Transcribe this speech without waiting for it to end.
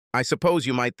I suppose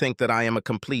you might think that I am a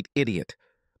complete idiot,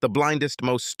 the blindest,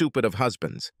 most stupid of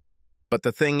husbands. But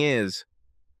the thing is,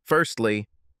 firstly,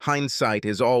 hindsight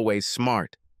is always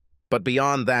smart. But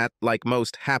beyond that, like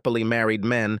most happily married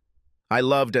men, I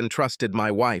loved and trusted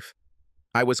my wife.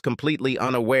 I was completely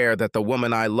unaware that the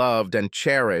woman I loved and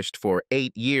cherished for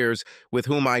 8 years, with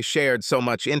whom I shared so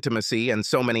much intimacy and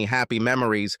so many happy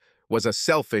memories, was a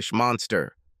selfish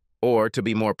monster. Or, to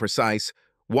be more precise,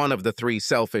 one of the 3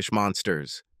 selfish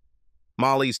monsters.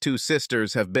 Molly's 2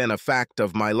 sisters have been a fact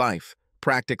of my life,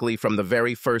 practically from the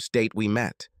very first date we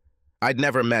met. I'd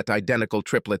never met identical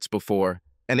triplets before,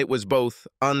 and it was both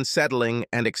unsettling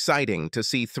and exciting to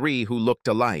see 3 who looked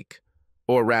alike,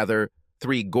 or rather,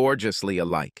 3 gorgeously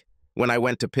alike, when I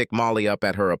went to pick Molly up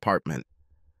at her apartment.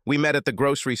 We met at the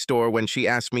grocery store when she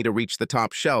asked me to reach the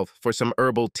top shelf for some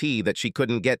herbal tea that she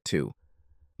couldn't get to.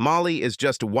 Molly is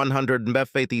just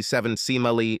 157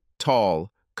 cm tall,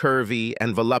 curvy,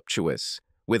 and voluptuous,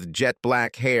 with jet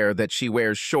black hair that she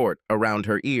wears short around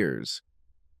her ears.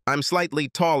 I'm slightly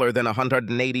taller than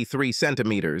 183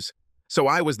 centimeters, so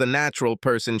I was the natural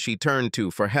person she turned to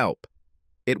for help.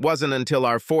 It wasn't until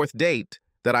our 4th date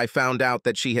that I found out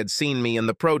that she had seen me in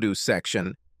the produce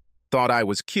section, thought I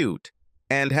was cute,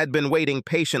 and had been waiting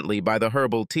patiently by the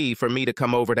herbal tea for me to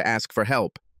come over to ask for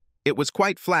help. It was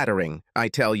quite flattering, I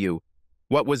tell you.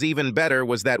 What was even better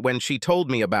was that when she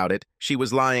told me about it, she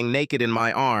was lying naked in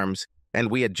my arms, and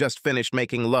we had just finished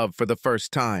making love for the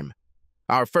first time.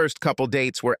 Our first couple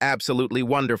dates were absolutely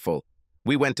wonderful.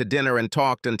 We went to dinner and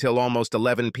talked until almost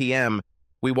 11 p.m.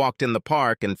 We walked in the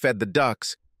park and fed the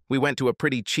ducks. We went to a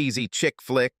pretty cheesy chick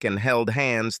flick and held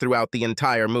hands throughout the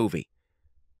entire movie.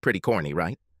 Pretty corny,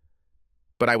 right?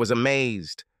 But I was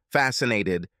amazed,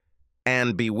 fascinated,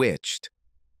 and bewitched.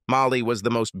 Molly was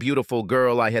the most beautiful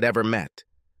girl I had ever met.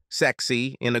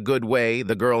 Sexy, in a good way,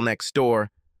 the girl next door,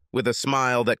 with a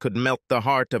smile that could melt the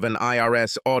heart of an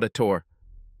IRS auditor.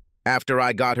 After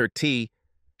I got her tea,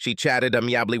 she chatted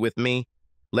amiably with me,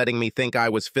 letting me think I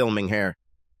was filming her.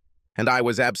 And I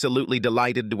was absolutely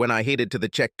delighted when I headed to the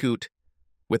checkout,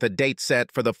 with a date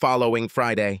set for the following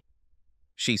Friday.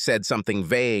 She said something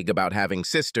vague about having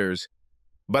sisters,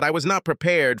 but I was not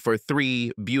prepared for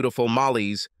 3 beautiful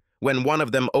Mollys when one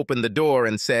of them opened the door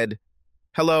and said,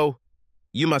 "Hello,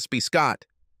 you must be Scott."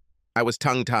 I was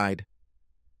tongue-tied.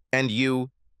 "And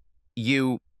you,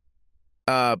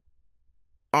 aren't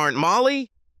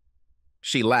Molly?"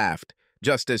 She laughed,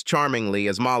 just as charmingly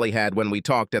as Molly had when we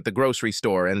talked at the grocery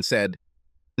store, and said,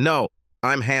 "No,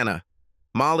 I'm Hannah.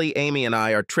 Molly, Amy, and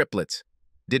I are triplets.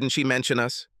 Didn't she mention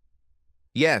us?"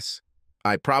 "Yes,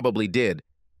 I probably did,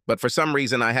 but for some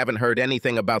reason I haven't heard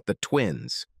anything about the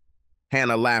twins."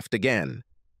 Hannah laughed again.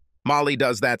 "Molly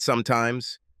does that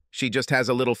sometimes. She just has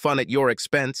a little fun at your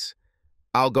expense.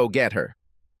 I'll go get her.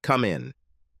 Come in."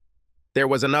 There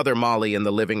was another Molly in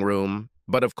the living room,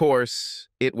 but of course,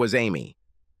 it was Amy.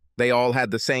 They all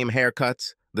had the same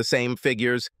haircuts, the same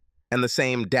figures, and the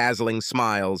same dazzling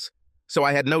smiles, so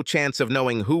I had no chance of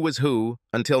knowing who was who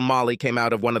until Molly came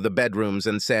out of one of the bedrooms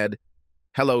and said,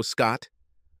 "Hello, Scott.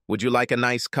 Would you like a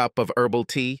nice cup of herbal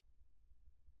tea?"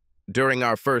 During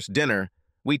our first dinner,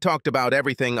 we talked about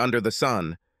everything under the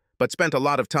sun, but spent a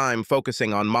lot of time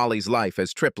focusing on Molly's life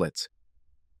as triplets.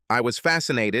 I was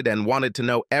fascinated and wanted to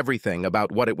know everything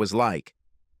about what it was like.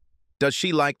 Does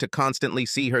she like to constantly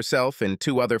see herself in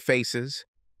 2 other faces?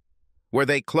 Were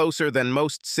they closer than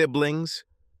most siblings?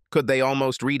 Could they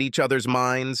almost read each other's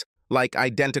minds, like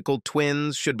identical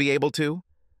twins should be able to?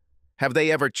 Have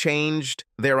they ever changed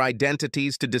their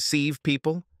identities to deceive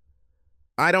people?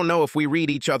 "I don't know if we read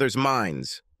each other's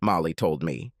minds," Molly told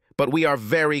me, "but we are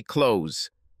very close.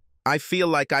 I feel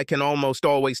like I can almost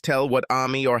always tell what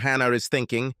Ami or Hannah is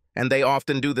thinking, and they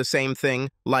often do the same thing,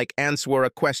 like answer a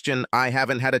question I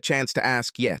haven't had a chance to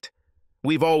ask yet.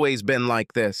 We've always been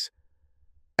like this.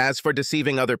 As for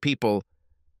deceiving other people,"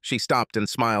 she stopped and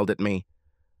smiled at me,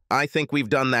 "I think we've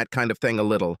done that kind of thing a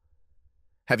little.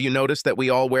 Have you noticed that we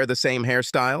all wear the same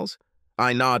hairstyles?"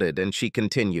 I nodded, and she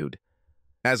continued.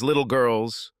 "As little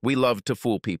girls, we loved to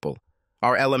fool people.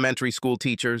 Our elementary school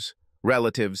teachers,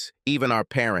 relatives, even our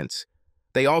parents.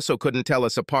 They also couldn't tell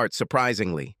us apart,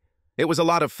 surprisingly. It was a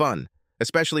lot of fun,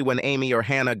 especially when Amy or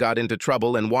Hannah got into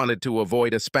trouble and wanted to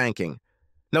avoid a spanking.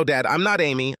 "No, Dad, I'm not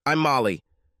Amy, I'm Molly."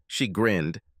 She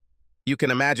grinned. You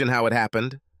can imagine how it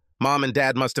happened. Mom and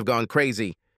Dad must have gone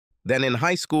crazy. Then in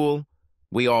high school,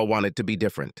 we all wanted to be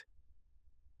different.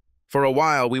 For a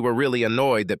while, we were really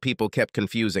annoyed that people kept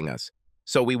confusing us.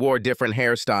 So we wore different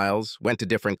hairstyles, went to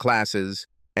different classes,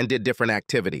 and did different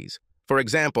activities. For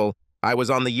example, I was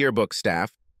on the yearbook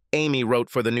staff, Amy wrote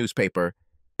for the newspaper,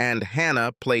 and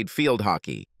Hannah played field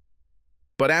hockey.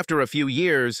 But after a few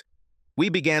years, we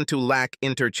began to lack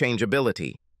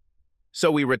interchangeability. So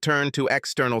we returned to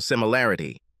external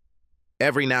similarity.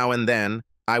 Every now and then,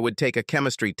 I would take a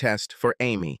chemistry test for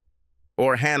Amy,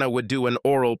 or Hannah would do an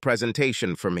oral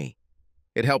presentation for me.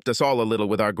 It helped us all a little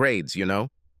with our grades, you know?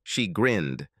 She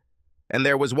grinned. And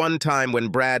there was one time when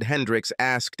Brad Hendricks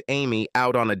asked Amy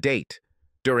out on a date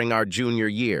during our junior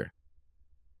year.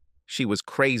 She was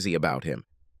crazy about him,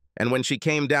 and when she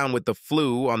came down with the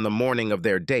flu on the morning of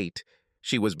their date,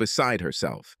 she was beside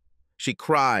herself. She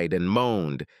cried and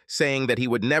moaned, saying that he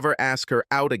would never ask her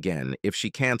out again if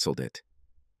she canceled it.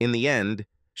 In the end,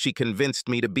 she convinced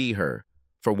me to be her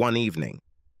for one evening.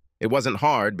 It wasn't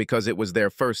hard because it was their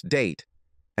first date,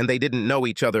 and they didn't know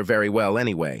each other very well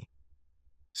anyway.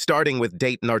 Starting with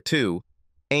date number 2,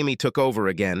 Amy took over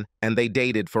again, and they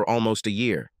dated for almost a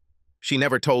year. She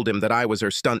never told him that I was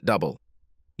her stunt double.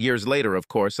 Years later, of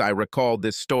course, I recalled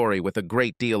this story with a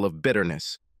great deal of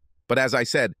bitterness. But as I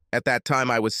said, at that time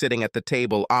I was sitting at the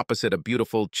table opposite a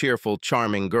beautiful, cheerful,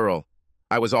 charming girl.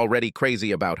 I was already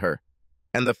crazy about her.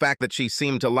 And the fact that she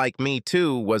seemed to like me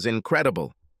too was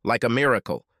incredible, like a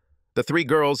miracle. The 3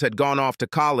 girls had gone off to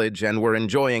college and were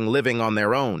enjoying living on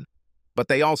their own. But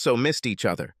they also missed each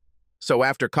other. So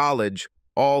after college,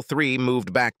 all 3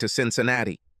 moved back to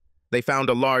Cincinnati. They found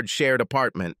a large shared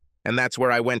apartment, and that's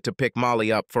where I went to pick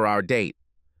Molly up for our date,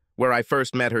 where I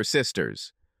first met her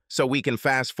sisters. So we can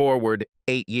fast forward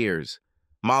 8 years.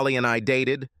 Molly and I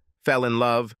dated, fell in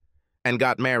love, and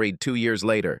got married 2 years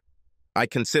later. I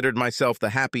considered myself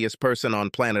the happiest person on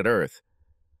planet Earth.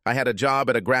 I had a job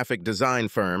at a graphic design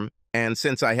firm, and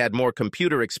since I had more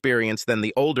computer experience than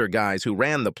the older guys who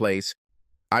ran the place,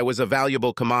 I was a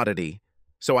valuable commodity,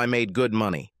 so I made good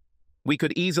money. We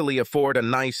could easily afford a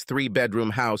nice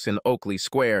 3-bedroom house in Oakley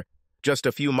Square, just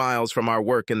a few miles from our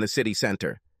work in the city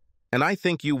center. And I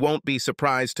think you won't be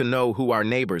surprised to know who our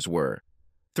neighbors were.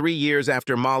 3 years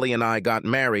after Molly and I got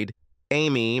married,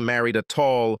 Amy married a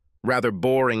tall, rather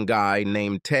boring guy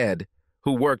named Ted,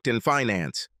 who worked in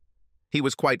finance. He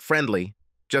was quite friendly,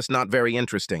 just not very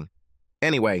interesting.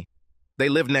 Anyway, they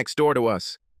lived next door to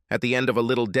us, at the end of a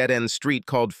little dead-end street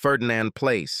called Ferdinand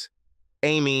Place.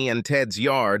 Amy and Ted's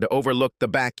yard overlooked the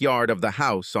backyard of the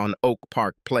house on Oak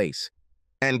Park Place.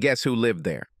 And guess who lived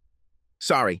there?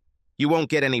 Sorry, you won't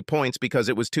get any points because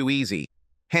it was too easy.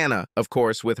 Hannah, of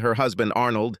course, with her husband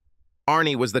Arnold.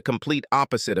 Arnie was the complete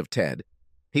opposite of Ted.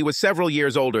 He was several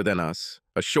years older than us,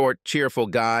 a short, cheerful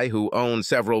guy who owned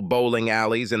several bowling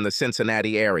alleys in the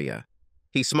Cincinnati area.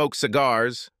 He smoked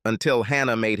cigars until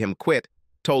Hannah made him quit,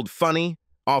 told funny,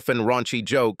 often raunchy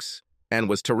jokes, and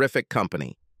was terrific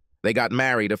company. They got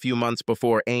married a few months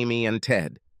before Amy and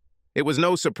Ted. It was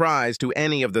no surprise to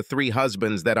any of the 3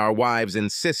 husbands that our wives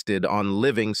insisted on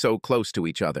living so close to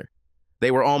each other.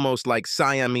 They were almost like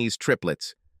Siamese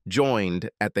triplets, joined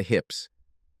at the hips.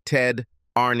 Ted,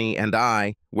 Arnie, and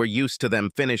I were used to them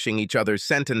finishing each other's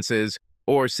sentences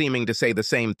or seeming to say the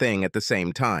same thing at the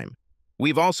same time.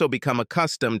 We've also become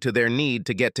accustomed to their need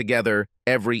to get together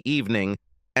every evening,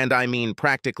 and I mean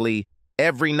practically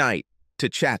every night, to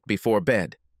chat before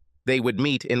bed. They would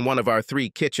meet in one of our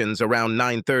 3 kitchens around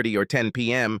 9:30 or 10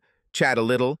 p.m., chat a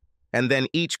little, and then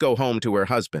each go home to her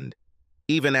husband.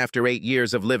 Even after 8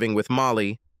 years of living with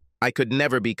Molly, I could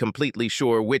never be completely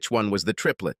sure which one was the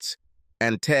triplets,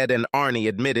 and Ted and Arnie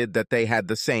admitted that they had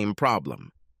the same problem.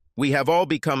 We have all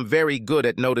become very good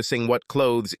at noticing what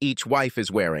clothes each wife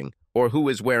is wearing, or who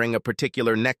is wearing a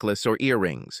particular necklace or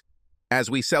earrings. As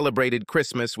we celebrated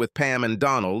Christmas with Pam and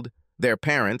Donald, their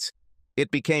parents, it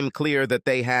became clear that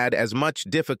they had as much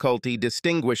difficulty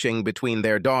distinguishing between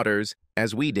their daughters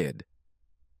as we did.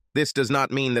 This does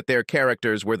not mean that their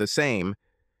characters were the same.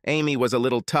 Amy was a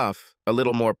little tough, a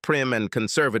little more prim and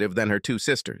conservative than her 2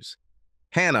 sisters.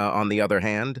 Hannah, on the other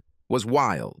hand, was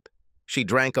wild. She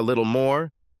drank a little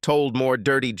more, told more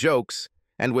dirty jokes,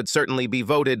 and would certainly be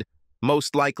voted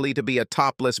most likely to be a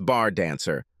topless bar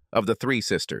dancer of the 3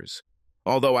 sisters,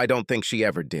 although I don't think she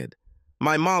ever did.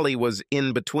 My Molly was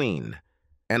in between,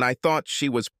 and I thought she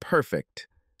was perfect,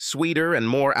 sweeter and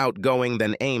more outgoing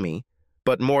than Amy,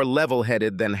 but more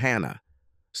level-headed than Hannah.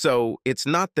 So it's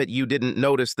not that you didn't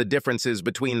notice the differences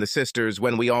between the sisters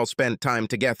when we all spent time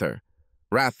together.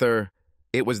 Rather,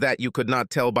 it was that you could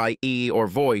not tell by or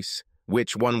voice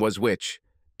which one was which.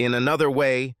 In another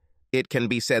way, it can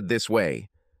be said this way.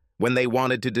 When they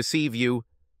wanted to deceive you,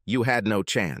 you had no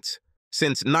chance.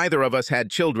 Since neither of us had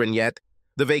children yet,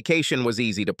 the vacation was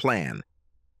easy to plan.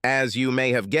 As you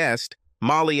may have guessed,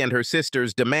 Molly and her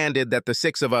sisters demanded that the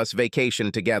 6 of us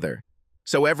vacation together.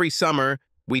 So every summer,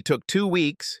 we took 2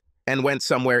 weeks and went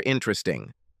somewhere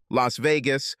interesting. Las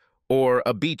Vegas, or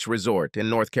a beach resort in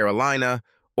North Carolina,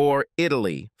 or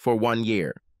Italy for 1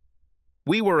 year.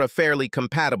 We were a fairly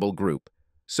compatible group,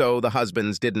 so the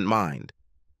husbands didn't mind.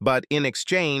 But in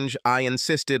exchange, I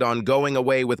insisted on going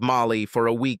away with Molly for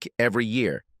a week every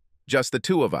year. Just the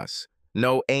two of us.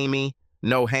 No Amy,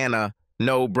 no Hannah,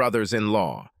 no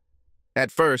brothers-in-law.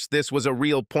 At first, this was a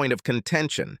real point of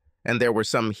contention, and there were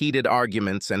some heated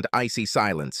arguments and icy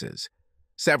silences.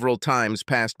 Several times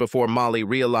passed before Molly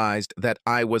realized that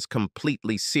I was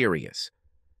completely serious.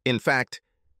 In fact,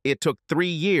 it took 3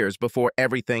 years before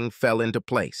everything fell into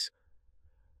place.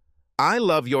 I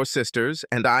love your sisters,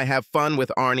 and I have fun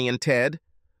with Arnie and Ted,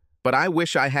 but I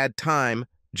wish I had time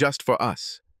just for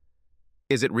us.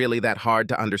 Is it really that hard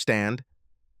to understand?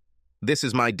 This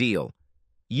is my deal.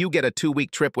 You get a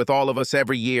 2-week trip with all of us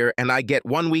every year, and I get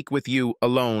 1 week with you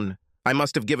alone. I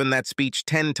must have given that speech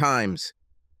 10 times.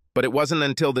 But it wasn't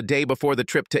until the day before the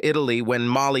trip to Italy, when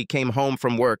Molly came home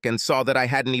from work and saw that I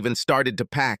hadn't even started to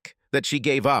pack, that she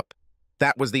gave up.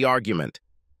 That was the argument.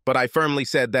 But I firmly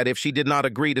said that if she did not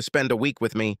agree to spend a week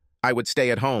with me, I would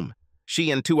stay at home.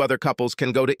 She and 2 other couples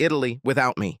can go to Italy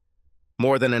without me.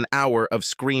 More than an hour of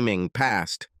screaming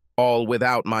passed, all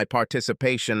without my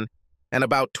participation, and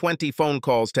about 20 phone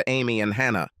calls to Amy and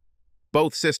Hannah.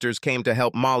 Both sisters came to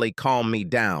help Molly calm me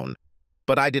down,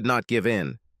 but I did not give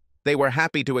in. They were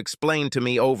happy to explain to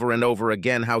me over and over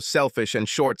again how selfish and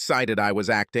short-sighted I was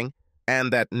acting,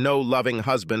 and that no loving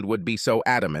husband would be so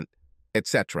adamant,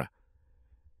 etc.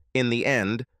 In the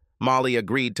end, Molly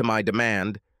agreed to my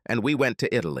demand, and we went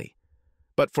to Italy.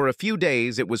 But for a few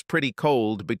days it was pretty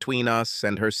cold between us,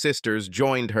 and her sisters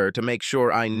joined her to make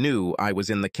sure I knew I was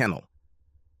in the kennel.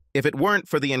 If it weren't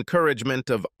for the encouragement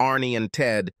of Arnie and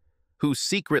Ted, who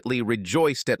secretly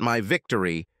rejoiced at my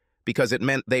victory because it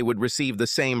meant they would receive the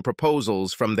same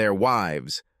proposals from their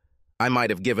wives, I might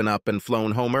have given up and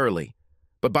flown home early.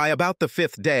 But by about the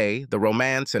 5th day, the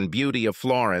romance and beauty of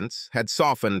Florence had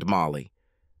softened Molly,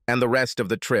 and the rest of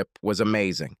the trip was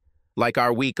amazing, like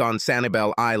our week on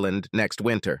Sanibel Island next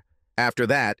winter. After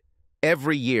that,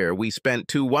 every year we spent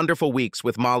 2 wonderful weeks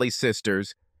with Molly's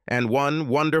sisters and 1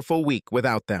 wonderful week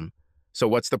without them. So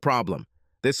what's the problem?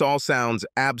 This all sounds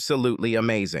absolutely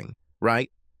amazing, right?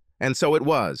 And so it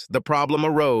was. The problem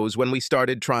arose when we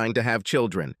started trying to have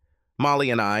children. Molly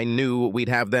and I knew we'd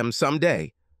have them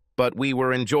someday, but we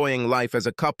were enjoying life as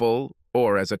a couple,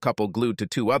 or as a couple glued to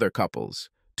 2 other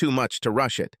couples. Too much to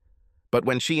rush it. But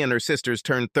when she and her sisters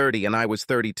turned 30 and I was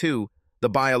 32, the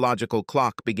biological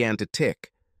clock began to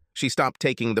tick. She stopped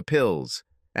taking the pills,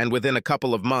 and within a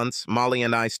couple of months, Molly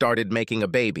and I started making a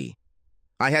baby.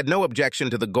 I had no objection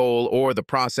to the goal or the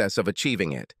process of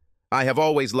achieving it. I have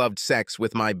always loved sex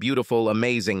with my beautiful,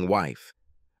 amazing wife.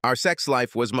 Our sex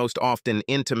life was most often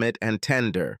intimate and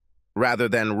tender, rather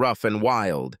than rough and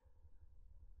wild.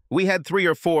 We had 3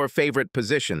 or 4 favorite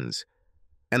positions,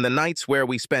 and the nights where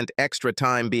we spent extra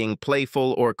time being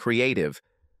playful or creative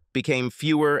became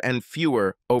fewer and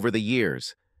fewer over the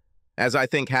years, as I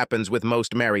think happens with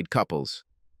most married couples.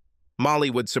 Molly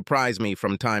would surprise me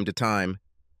from time to time.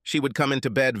 She would come into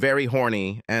bed very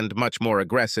horny and much more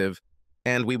aggressive,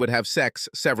 and we would have sex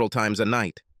several times a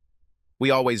night.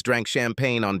 We always drank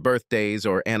champagne on birthdays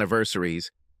or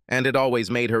anniversaries, and it always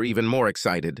made her even more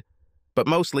excited. But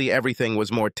mostly everything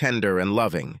was more tender and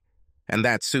loving, and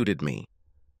that suited me.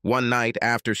 One night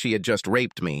after she had just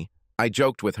raped me, I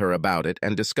joked with her about it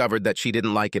and discovered that she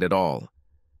didn't like it at all.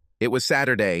 It was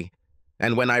Saturday,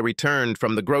 and when I returned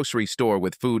from the grocery store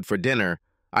with food for dinner,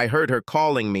 I heard her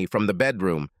calling me from the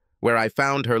bedroom, where I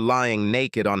found her lying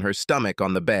naked on her stomach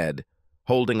on the bed,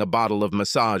 holding a bottle of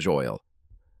massage oil.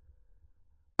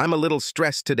 "I'm a little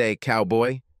stressed today,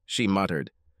 cowboy," she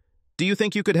muttered. "Do you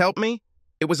think you could help me?"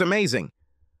 It was amazing.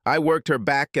 I worked her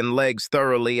back and legs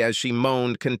thoroughly as she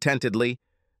moaned contentedly.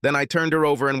 Then I turned her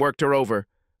over and worked her over,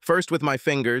 first with my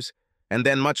fingers, and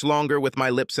then much longer with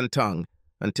my lips and tongue,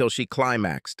 until she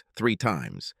climaxed 3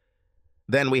 times.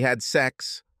 Then we had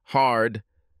sex, hard,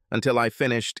 until I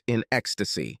finished in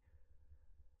ecstasy.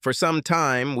 For some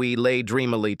time, we lay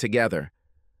dreamily together.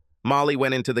 Molly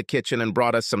went into the kitchen and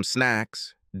brought us some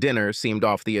snacks. Dinner seemed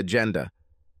off the agenda.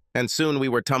 And soon we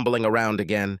were tumbling around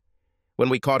again. When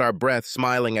we caught our breath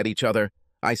smiling at each other,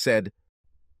 I said,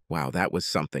 "Wow, that was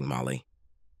something, Molly."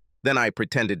 Then I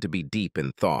pretended to be deep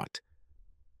in thought.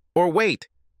 Or wait,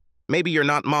 maybe you're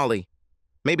not Molly.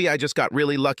 Maybe I just got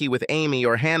really lucky with Amy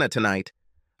or Hannah tonight.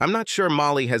 I'm not sure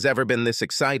Molly has ever been this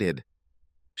excited.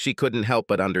 She couldn't help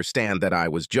but understand that I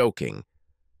was joking.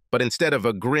 But instead of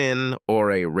a grin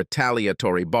or a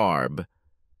retaliatory barb,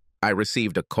 I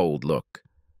received a cold look.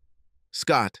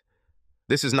 "Scott,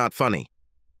 this is not funny.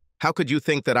 How could you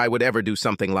think that I would ever do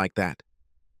something like that?"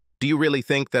 Do you really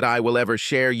think that I will ever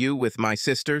share you with my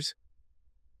sisters?"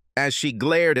 As she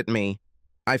glared at me,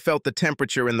 I felt the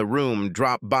temperature in the room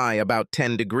drop by about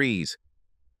 10 degrees.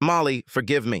 "Molly,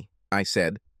 forgive me," I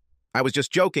said. "I was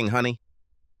just joking, honey."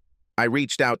 I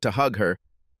reached out to hug her,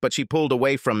 but she pulled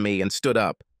away from me and stood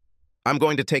up. "I'm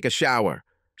going to take a shower,"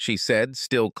 she said,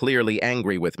 still clearly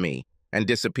angry with me, and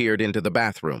disappeared into the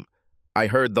bathroom. I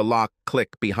heard the lock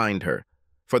click behind her.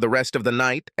 For the rest of the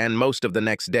night and most of the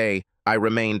next day, I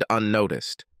remained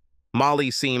unnoticed.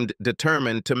 Molly seemed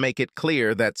determined to make it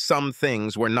clear that some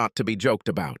things were not to be joked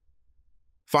about.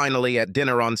 Finally, at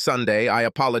dinner on Sunday, I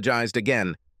apologized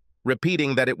again,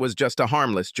 repeating that it was just a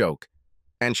harmless joke,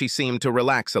 and she seemed to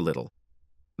relax a little.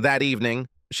 That evening,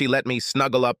 she let me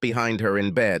snuggle up behind her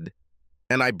in bed,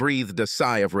 and I breathed a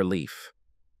sigh of relief.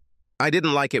 I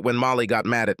didn't like it when Molly got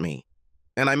mad at me,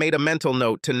 and I made a mental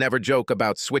note to never joke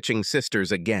about switching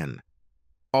sisters again,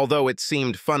 although it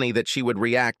seemed funny that she would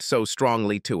react so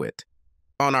strongly to it.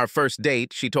 On our first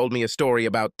date, she told me a story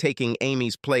about taking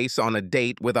Amy's place on a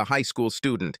date with a high school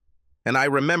student, and I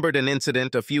remembered an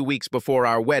incident a few weeks before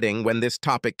our wedding when this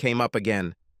topic came up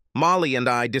again. Molly and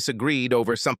I disagreed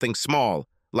over something small,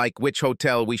 like which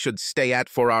hotel we should stay at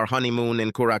for our honeymoon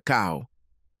in Curacao.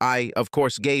 I, of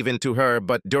course, gave in to her,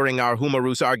 but during our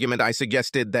humorous argument I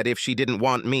suggested that if she didn't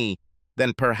want me,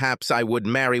 then perhaps I would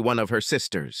marry one of her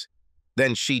sisters.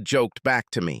 Then she joked back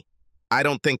to me, "I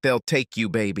don't think they'll take you,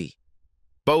 baby.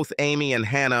 Both Amy and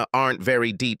Hannah aren't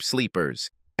very deep sleepers,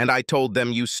 and I told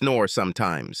them you snore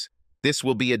sometimes. This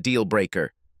will be a deal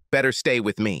breaker. Better stay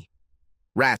with me."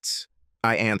 "Rats,"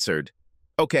 I answered.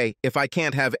 "Okay, if I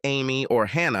can't have Amy or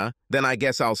Hannah, then I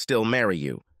guess I'll still marry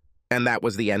you." And that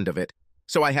was the end of it.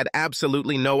 So I had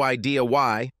absolutely no idea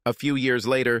why, a few years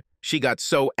later, she got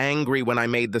so angry when I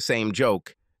made the same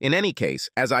joke. In any case,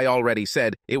 as I already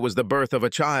said, it was the birth of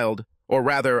a child, or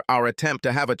rather our attempt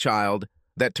to have a child,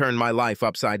 that turned my life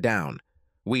upside down.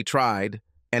 We tried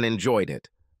and enjoyed it.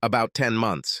 About 10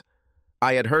 months.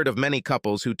 I had heard of many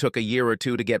couples who took a year or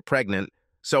two to get pregnant,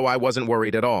 so I wasn't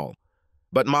worried at all.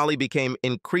 But Molly became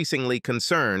increasingly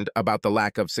concerned about the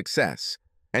lack of success,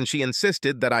 and she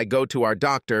insisted that I go to our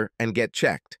doctor and get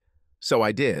checked. So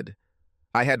I did.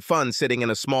 I had fun sitting in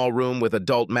a small room with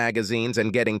adult magazines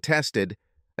and getting tested,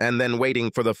 and then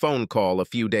waiting for the phone call a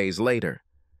few days later.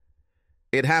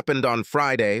 It happened on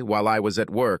Friday while I was at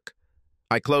work.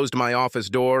 I closed my office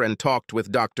door and talked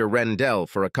with Dr. Rendell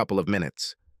for a couple of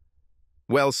minutes.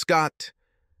 "Well, Scott,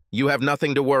 you have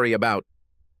nothing to worry about,"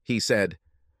 he said.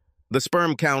 "The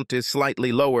sperm count is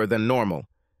slightly lower than normal.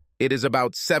 It is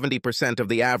about 70% of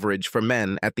the average for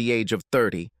men at the age of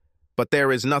 30, but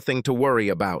there is nothing to worry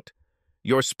about.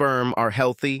 Your sperm are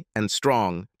healthy and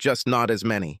strong, just not as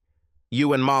many.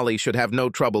 You and Molly should have no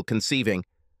trouble conceiving,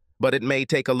 but it may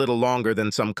take a little longer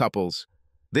than some couples."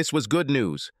 This was good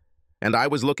news, and I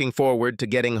was looking forward to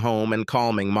getting home and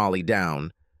calming Molly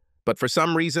down. But for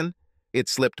some reason, it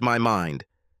slipped my mind.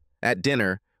 At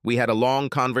dinner, we had a long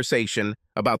conversation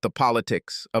about the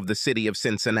politics of the city of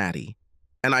Cincinnati,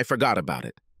 and I forgot about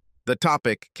it. The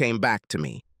topic came back to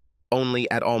me,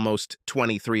 only at almost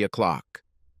 23 o'clock.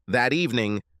 That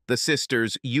evening, the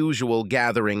sisters' usual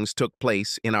gatherings took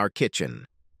place in our kitchen.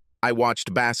 I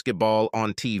watched basketball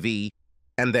on TV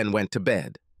and then went to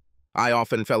bed. I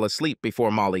often fell asleep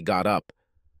before Molly got up,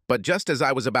 but just as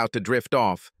I was about to drift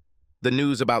off, the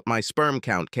news about my sperm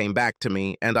count came back to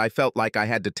me, and I felt like I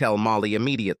had to tell Molly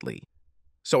immediately.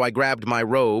 So I grabbed my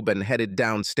robe and headed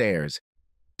downstairs,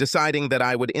 deciding that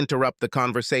I would interrupt the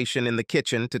conversation in the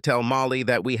kitchen to tell Molly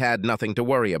that we had nothing to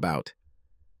worry about.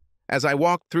 As I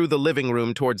walked through the living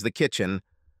room towards the kitchen,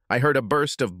 I heard a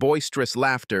burst of boisterous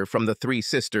laughter from the three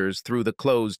sisters through the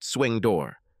closed swing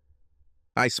door.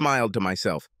 I smiled to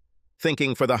myself,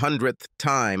 thinking for the 100th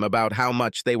time about how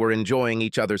much they were enjoying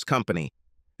each other's company,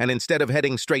 and instead of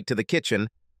heading straight to the kitchen,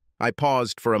 I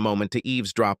paused for a moment to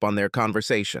eavesdrop on their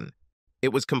conversation.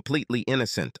 It was completely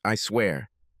innocent, I swear.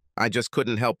 I just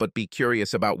couldn't help but be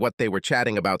curious about what they were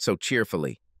chatting about so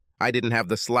cheerfully. I didn't have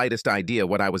the slightest idea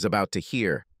what I was about to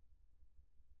hear.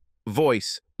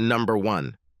 Voice number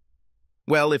 1.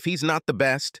 "Well, if he's not the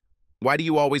best, why do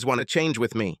you always want to change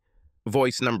with me?"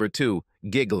 Voice number 2,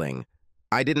 giggling.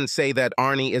 "I didn't say that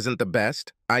Arnie isn't the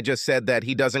best. I just said that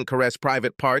he doesn't caress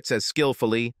private parts as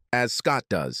skillfully as Scott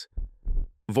does."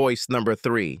 Voice number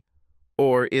 3.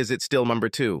 Or is it still number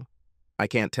 2? I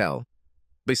can't tell.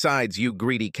 "Besides, you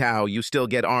greedy cow, you still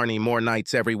get Arnie more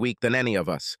nights every week than any of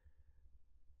us."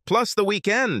 "Plus the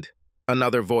weekend,"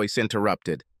 another voice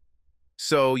interrupted.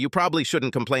 "So you probably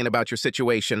shouldn't complain about your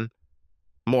situation."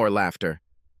 More laughter.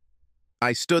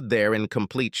 I stood there in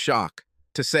complete shock.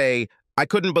 To say, I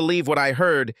couldn't believe what I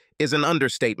heard is an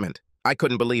understatement. I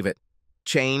couldn't believe it.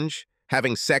 Change?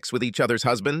 Having sex with each other's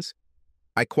husbands?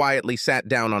 I quietly sat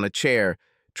down on a chair,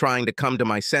 trying to come to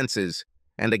my senses,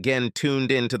 and again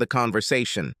tuned into the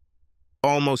conversation.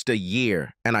 Almost a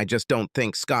year, and I just don't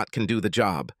think Scott can do the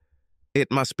job. It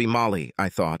must be Molly, I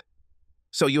thought.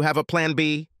 So you have a plan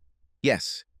B?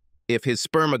 Yes, if his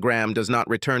spermogram does not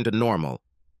return to normal.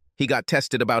 He got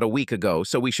tested about a week ago,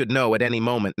 so we should know at any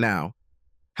moment now.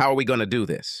 How are we going to do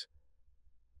this?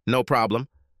 No problem.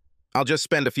 I'll just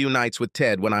spend a few nights with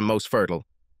Ted when I'm most fertile.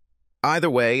 Either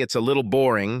way, it's a little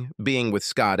boring being with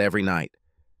Scott every night.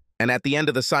 And at the end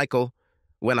of the cycle,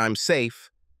 when I'm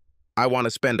safe, I want to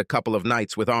spend a couple of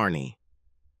nights with Arnie.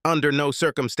 Under no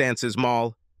circumstances,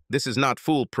 Moll. This is not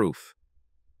foolproof.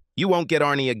 You won't get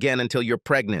Arnie again until you're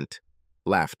pregnant.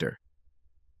 Laughter.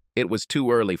 It was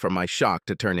too early for my shock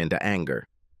to turn into anger.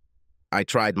 I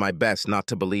tried my best not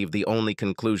to believe the only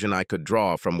conclusion I could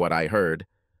draw from what I heard.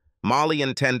 Molly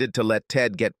intended to let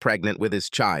Ted get pregnant with his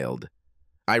child.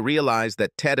 I realized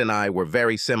that Ted and I were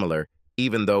very similar,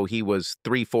 even though he was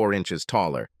 3-4 inches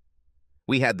taller.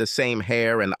 We had the same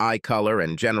hair and eye color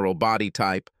and general body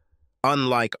type,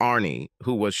 unlike Arnie,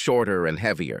 who was shorter and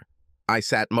heavier. I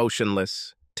sat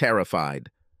motionless, terrified,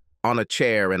 on a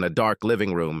chair in a dark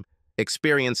living room,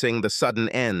 experiencing the sudden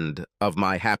end of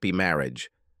my happy marriage.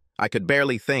 I could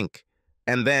barely think,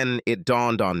 and then it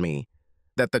dawned on me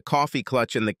that the coffee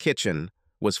clutch in the kitchen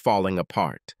was falling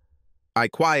apart. I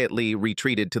quietly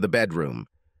retreated to the bedroom,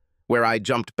 where I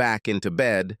jumped back into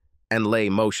bed and lay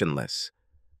motionless.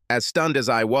 As stunned as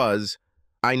I was,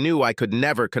 I knew I could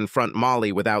never confront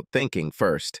Molly without thinking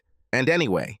first. And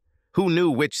anyway, who knew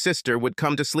which sister would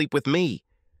come to sleep with me?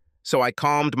 So I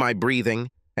calmed my breathing,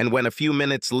 and when a few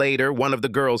minutes later one of the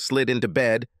girls slid into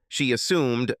bed, she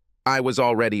assumed I was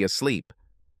already asleep.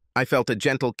 I felt a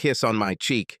gentle kiss on my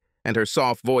cheek, and her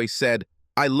soft voice said,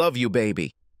 "I love you,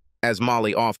 baby," as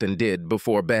Molly often did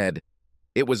before bed.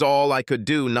 It was all I could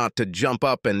do not to jump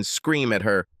up and scream at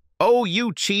her, "Oh,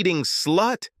 you cheating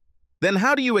slut! Then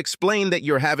how do you explain that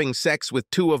you're having sex with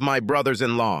 2 of my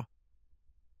brothers-in-law?"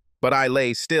 But I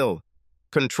lay still,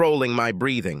 controlling my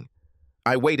breathing.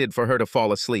 I waited for her to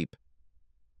fall asleep.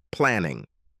 Planning.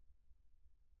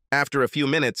 After a few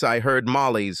minutes, I heard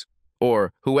Molly's,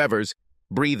 or whoever's,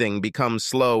 breathing become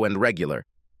slow and regular.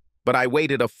 But I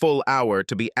waited a full hour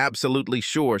to be absolutely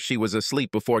sure she was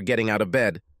asleep before getting out of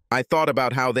bed. I thought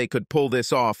about how they could pull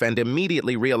this off and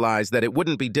immediately realized that it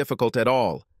wouldn't be difficult at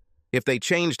all. If they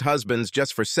changed husbands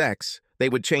just for sex, they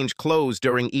would change clothes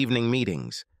during evening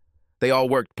meetings. They all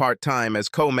worked part-time as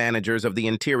co-managers of the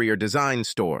interior design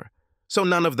store, so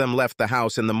none of them left the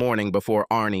house in the morning before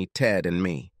Arnie, Ted, and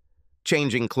me.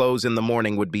 Changing clothes in the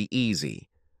morning would be easy.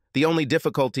 The only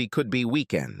difficulty could be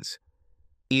weekends.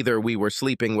 Either we were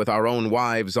sleeping with our own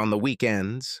wives on the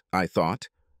weekends, I thought,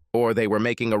 or they were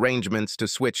making arrangements to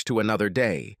switch to another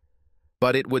day.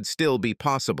 But it would still be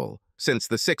possible, since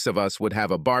the 6 of us would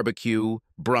have a barbecue,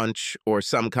 brunch, or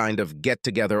some kind of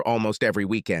get-together almost every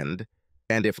weekend,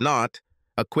 and if not,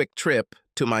 a quick trip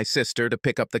to my sister to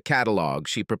pick up the catalog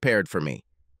she prepared for me,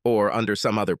 or under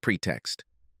some other pretext.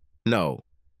 No,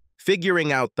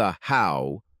 figuring out the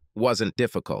how wasn't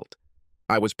difficult.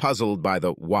 I was puzzled by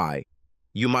the why.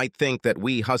 You might think that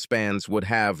we husbands would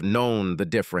have known the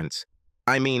difference.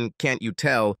 I mean, can't you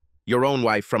tell your own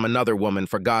wife from another woman,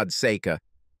 for God's sake?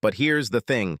 But here's the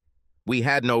thing. We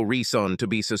had no reason to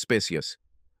be suspicious.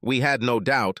 We had no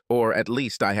doubt, or at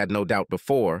least I had no doubt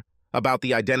before, about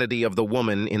the identity of the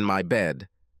woman in my bed.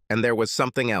 And there was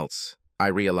something else, I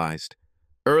realized.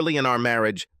 Early in our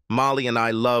marriage, Molly and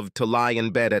I loved to lie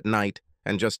in bed at night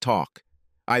and just talk,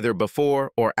 either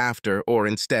before or after or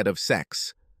instead of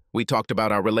sex. We talked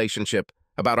about our relationship,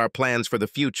 about our plans for the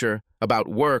future, about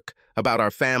work, about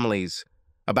our families,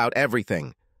 about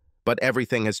everything. But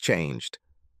everything has changed.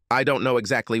 I don't know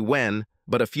exactly when,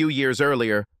 but a few years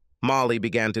earlier, Molly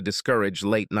began to discourage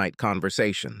late-night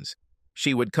conversations.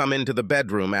 She would come into the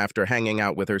bedroom after hanging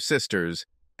out with her sisters,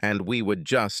 and we would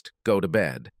just go to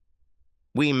bed.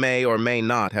 We may or may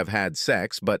not have had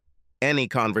sex, but any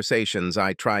conversations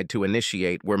I tried to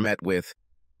initiate were met with,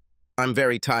 "I'm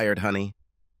very tired, honey.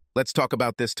 Let's talk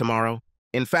about this tomorrow."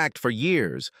 In fact, for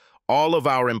years, all of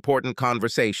our important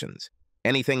conversations,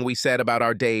 anything we said about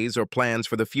our days or plans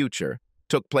for the future,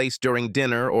 took place during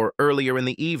dinner or earlier in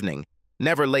the evening,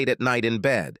 never late at night in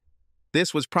bed.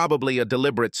 This was probably a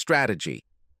deliberate strategy.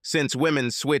 Since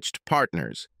women switched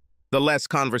partners, the less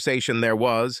conversation there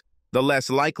was, the less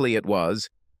likely it was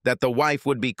that the wife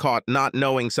would be caught not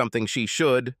knowing something she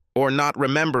should or not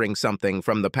remembering something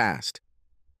from the past.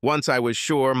 Once I was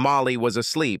sure Molly was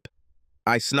asleep,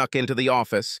 I snuck into the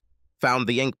office, found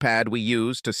the ink pad we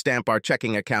used to stamp our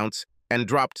checking accounts, and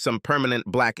dropped some permanent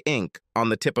black ink on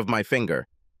the tip of my finger.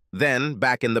 Then,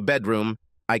 back in the bedroom,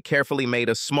 I carefully made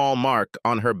a small mark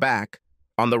on her back,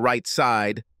 on the right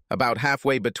side, about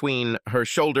halfway between her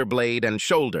shoulder blade and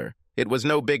shoulder. It was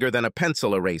no bigger than a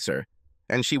pencil eraser,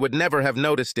 and she would never have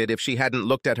noticed it if she hadn't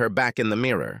looked at her back in the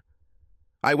mirror.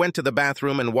 I went to the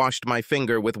bathroom and washed my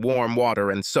finger with warm water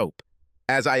and soap.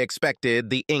 As I expected,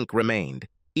 the ink remained.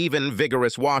 Even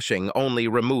vigorous washing only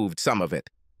removed some of it.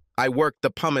 I worked the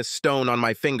pumice stone on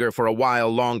my finger for a while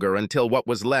longer until what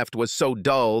was left was so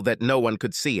dull that no one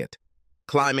could see it.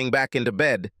 Climbing back into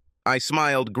bed, I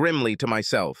smiled grimly to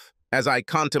myself as I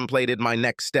contemplated my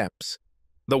next steps.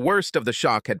 The worst of the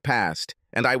shock had passed,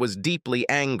 and I was deeply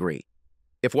angry.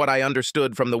 If what I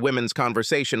understood from the women's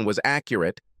conversation was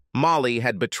accurate, Molly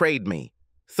had betrayed me,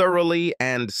 thoroughly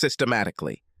and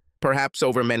systematically, perhaps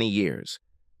over many years.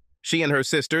 She and her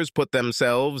sisters put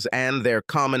themselves and their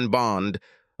common bond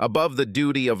above the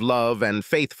duty of love and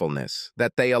faithfulness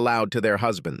that they allowed to their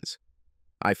husbands.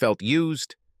 I felt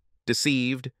used,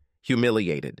 deceived,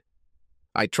 humiliated.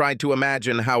 I tried to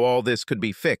imagine how all this could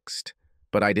be fixed,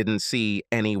 but I didn't see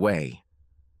any way.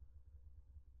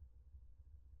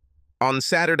 On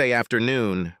Saturday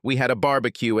afternoon, we had a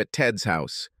barbecue at Ted's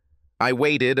house. I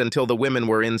waited until the women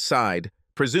were inside,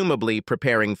 presumably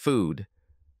preparing food.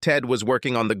 Ted was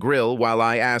working on the grill while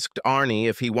I asked Arnie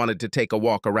if he wanted to take a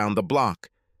walk around the block.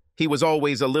 He was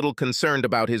always a little concerned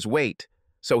about his weight,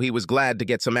 so he was glad to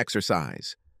get some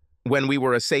exercise. When we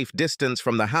were a safe distance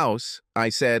from the house, I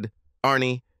said,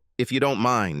 "Arnie, if you don't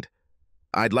mind,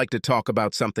 I'd like to talk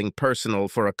about something personal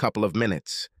for a couple of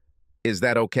minutes. Is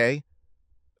that okay?"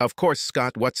 "Of course,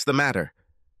 Scott, what's the matter?"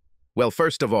 "Well,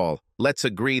 first of all, let's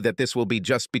agree that this will be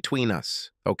just between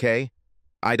us, okay?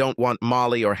 I don't want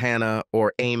Molly or Hannah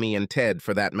or Amy and Ted,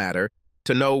 for that matter,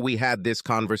 to know we had this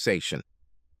conversation.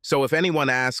 So if anyone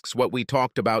asks what we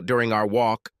talked about during our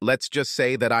walk, let's just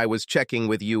say that I was checking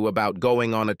with you about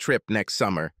going on a trip next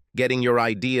summer, getting your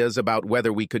ideas about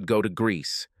whether we could go to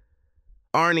Greece."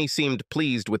 Arnie seemed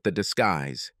pleased with the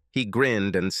disguise. He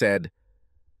grinned and said,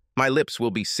 "My lips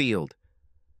will be sealed.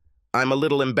 I'm a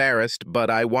little embarrassed, but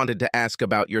I wanted to ask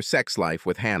about your sex life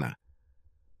with Hannah.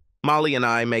 Molly and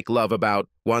I make love about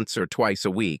once or twice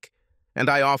a week, and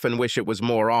I often wish it was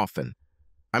more often.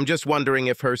 I'm just wondering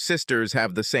if her sisters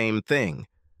have the same thing."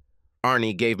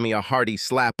 Arnie gave me a hearty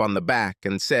slap on the back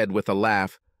and said with a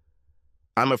laugh,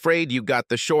 "I'm afraid you got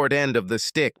the short end of the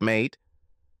stick, mate.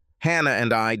 Hannah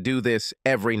and I do this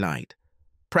every night.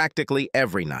 Practically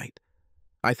every night.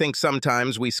 I think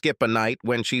sometimes we skip a night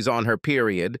when she's on her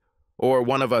period, or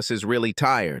one of us is really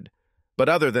tired. But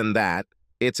other than that,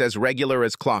 it's as regular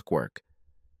as clockwork."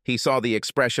 He saw the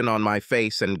expression on my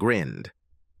face and grinned.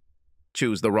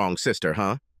 "Choose the wrong sister,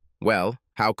 huh? Well,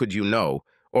 how could you know,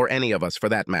 or any of us for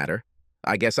that matter?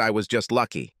 I guess I was just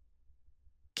lucky."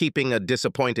 Keeping a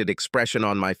disappointed expression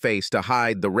on my face to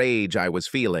hide the rage I was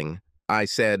feeling, I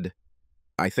said,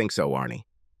 "I think so, Arnie."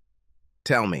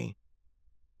 "Tell me,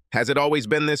 has it always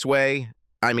been this way?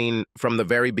 I mean, from the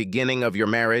very beginning of your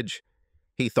marriage?"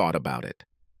 He thought about it.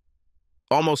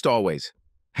 "Almost always.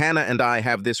 Hannah and I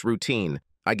have this routine.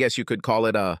 I guess you could call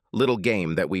it a little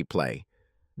game that we play.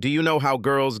 Do you know how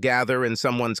girls gather in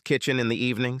someone's kitchen in the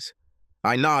evenings?"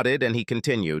 I nodded, and he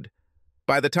continued,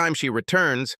 "By the time she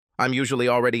returns, I'm usually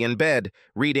already in bed,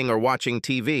 reading or watching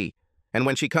TV. And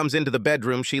when she comes into the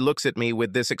bedroom, she looks at me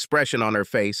with this expression on her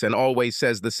face and always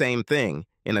says the same thing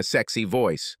in a sexy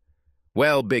voice.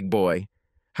 'Well, big boy,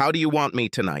 how do you want me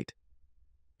tonight?'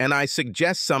 And I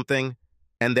suggest something,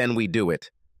 and then we do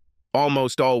it.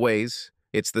 Almost always,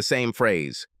 it's the same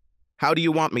phrase. 'How do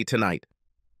you want me tonight?'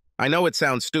 I know it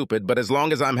sounds stupid, but as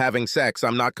long as I'm having sex,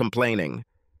 I'm not complaining."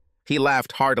 He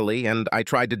laughed heartily, and I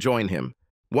tried to join him.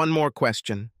 "One more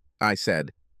question," I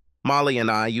said. "Molly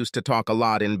and I used to talk a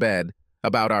lot in bed,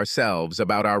 about ourselves,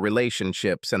 about our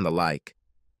relationships, and the like.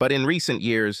 But in recent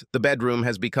years, the bedroom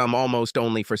has become almost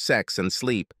only for sex and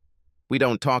sleep. We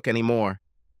don't talk anymore.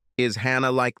 Is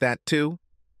Hannah like that too?"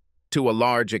 "To a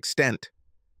large extent.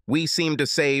 We seem to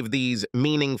save these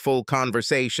meaningful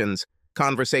conversations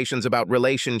about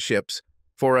relationships,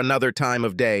 for another time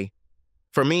of day.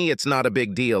 For me, it's not a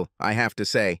big deal, I have to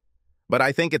say. But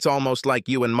I think it's almost like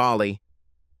you and Molly."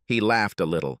 He laughed a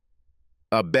little.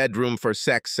 "A bedroom for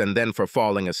sex and then for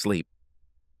falling asleep."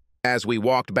 As we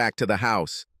walked back to the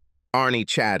house, Arnie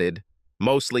chatted,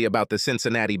 mostly about the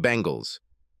Cincinnati Bengals,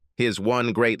 his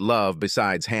one great love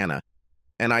besides Hannah.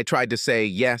 And I tried to say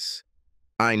yes,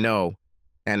 I know,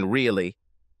 and really,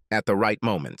 at the right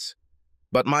moments.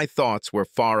 But my thoughts were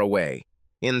far away,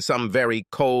 in some very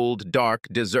cold, dark,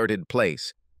 deserted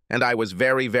place, and I was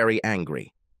very, very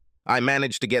angry. I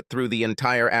managed to get through the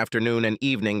entire afternoon and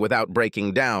evening without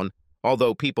breaking down,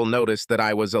 although people noticed that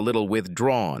I was a little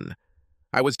withdrawn.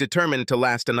 I was determined to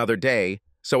last another day,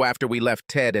 so after we left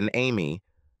Ted and Amy,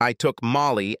 I took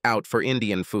Molly out for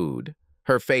Indian food,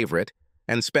 her favorite,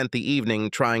 and spent the evening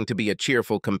trying to be a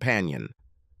cheerful companion.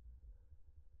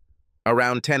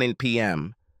 Around 10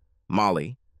 p.m.,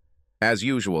 Molly, as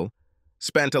usual,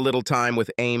 spent a little time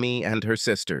with Amy and her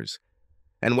sisters,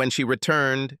 and when she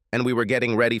returned and we were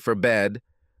getting ready for bed,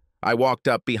 I walked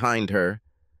up behind her,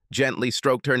 gently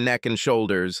stroked her neck and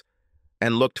shoulders,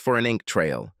 and looked for an ink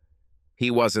trail.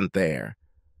 He wasn't there.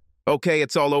 Okay,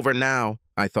 it's all over now,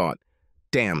 I thought.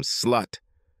 Damn slut.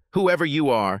 Whoever you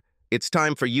are, it's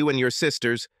time for you and your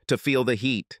sisters to feel the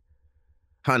heat.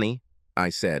 Honey, I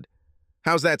said,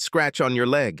 how's that scratch on your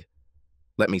leg?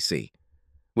 Let me see.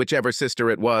 Whichever sister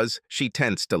it was, she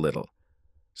tensed a little.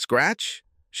 Scratch?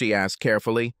 She asked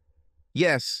carefully.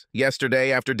 Yes,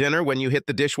 yesterday after dinner when you hit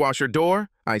the dishwasher door,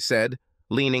 I said,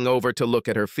 leaning over to look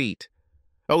at her feet.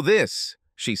 Oh, this,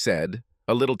 she said,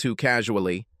 a little too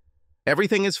casually.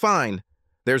 Everything is fine.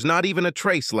 There's not even a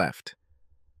trace left.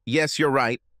 Yes, you're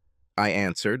right, I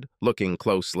answered, looking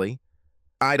closely.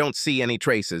 I don't see any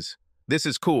traces. This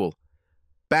is cool.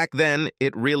 Back then,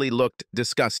 it really looked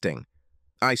disgusting.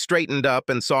 I straightened up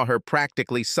and saw her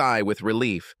practically sigh with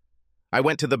relief. I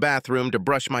went to the bathroom to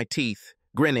brush my teeth,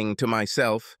 grinning to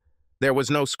myself. There was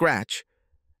no scratch,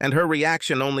 and her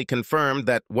reaction only confirmed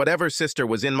that whatever sister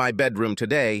was in my bedroom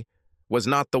today was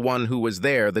not the one who was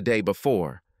there the day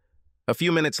before. A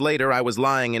few minutes later, I was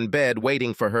lying in bed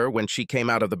waiting for her when she came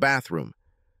out of the bathroom.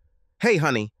 Hey,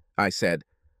 honey, I said,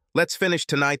 let's finish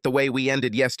tonight the way we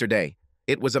ended yesterday.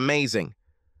 It was amazing.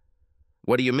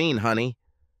 What do you mean, honey?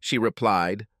 She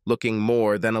replied, looking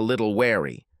more than a little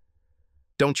wary.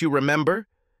 Don't you remember?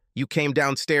 You came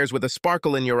downstairs with a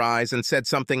sparkle in your eyes and said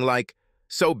something like,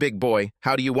 "So, big boy,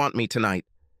 how do you want me tonight?"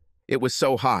 It was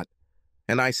so hot.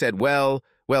 And I said, well,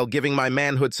 giving my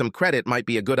manhood some credit might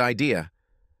be a good idea.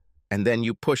 And then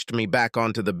you pushed me back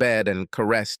onto the bed and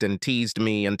caressed and teased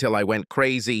me until I went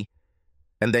crazy.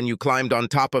 And then you climbed on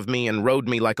top of me and rode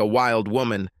me like a wild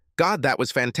woman. God, that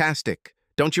was fantastic.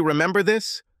 Don't you remember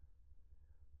this?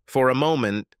 For a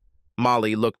moment,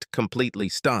 Molly looked completely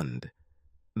stunned.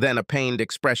 Then a pained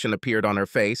expression appeared on her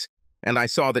face, and I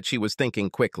saw that she was thinking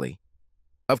quickly.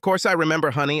 Of course I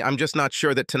remember, honey. I'm just not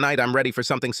sure that tonight I'm ready for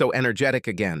something so energetic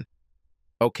again.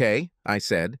 Okay, I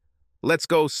said. Let's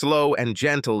go slow and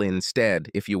gentle instead,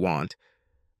 if you want.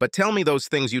 But tell me those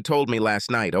things you told me last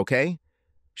night, okay?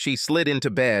 She slid into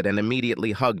bed and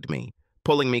immediately hugged me,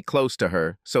 pulling me close to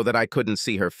her so that I couldn't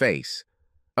see her face.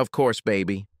 Of course,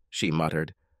 baby, she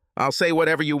muttered. I'll say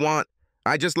whatever you want.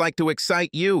 I just like to excite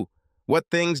you. What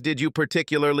things did you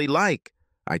particularly like?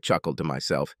 I chuckled to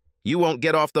myself. You won't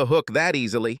get off the hook that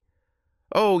easily.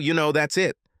 Oh, that's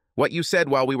it. What you said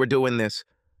while we were doing this.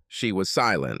 She was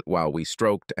silent while we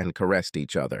stroked and caressed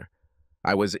each other.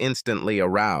 I was instantly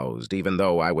aroused, even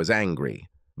though I was angry.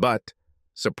 But,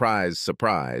 surprise,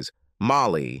 surprise,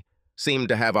 Molly seemed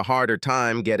to have a harder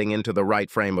time getting into the right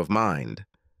frame of mind.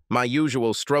 My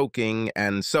usual stroking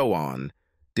and so on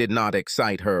did not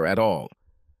excite her at all.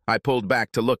 I pulled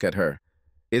back to look at her.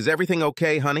 Is everything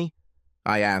okay, honey?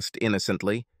 I asked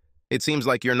innocently. It seems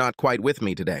like you're not quite with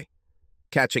me today.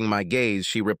 Catching my gaze,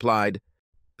 she replied,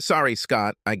 Sorry,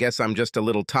 Scott, I guess I'm just a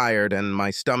little tired and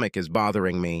my stomach is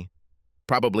bothering me.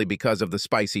 Probably because of the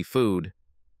spicy food.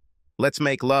 Let's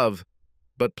make love,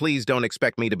 but please don't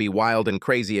expect me to be wild and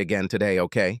crazy again today,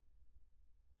 okay?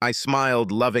 I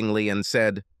smiled lovingly and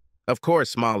said, Of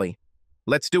course, Molly.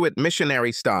 Let's do it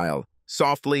missionary style,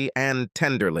 softly and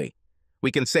tenderly.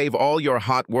 We can save all your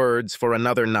hot words for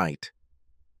another night.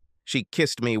 She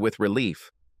kissed me with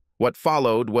relief. What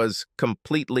followed was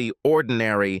completely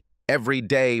ordinary,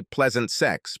 everyday, pleasant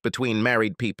sex between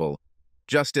married people,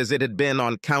 just as it had been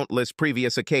on countless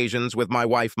previous occasions with my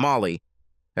wife Molly.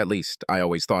 At least, I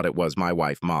always thought it was my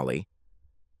wife Molly.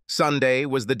 Sunday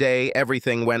was the day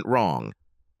everything went wrong.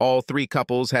 All three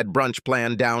couples had brunch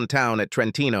planned downtown at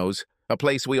Trentino's, a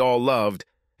place we all loved,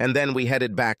 and then we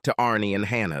headed back to Arnie and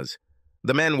Hannah's.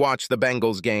 The men watched the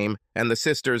Bengals game, and the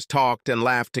sisters talked and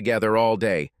laughed together all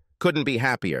day. Couldn't be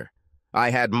happier. I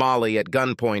had Molly at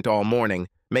gunpoint all morning,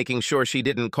 making sure she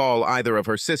didn't call either of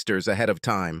her sisters ahead of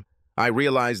time. I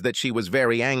realized that she was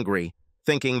very angry,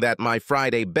 thinking that my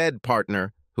Friday bed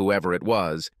partner, whoever it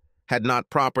was, had not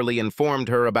properly informed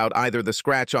her about either the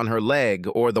scratch on her leg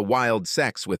or the wild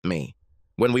sex with me.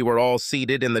 When we were all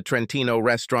seated in the Trentino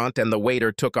restaurant and the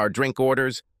waiter took our drink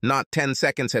orders, not 10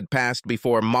 seconds had passed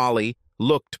before Molly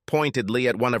looked pointedly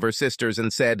at one of her sisters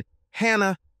and said,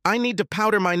 Hannah, I need to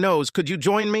powder my nose. Could you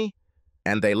join me?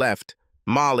 And they left,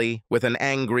 Molly with an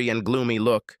angry and gloomy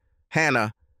look,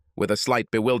 Hannah with a slight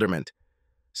bewilderment.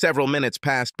 Several minutes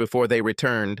passed before they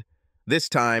returned. This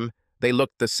time, they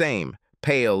looked the same,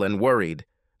 pale and worried.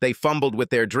 They fumbled with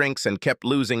their drinks and kept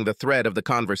losing the thread of the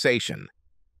conversation.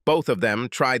 Both of them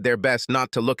tried their best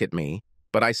not to look at me,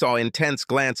 but I saw intense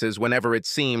glances whenever it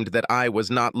seemed that I was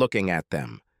not looking at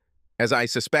them. As I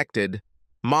suspected,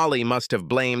 Molly must have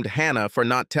blamed Hannah for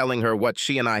not telling her what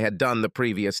she and I had done the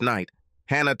previous night.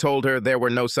 Hannah told her there were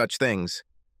no such things,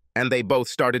 and they both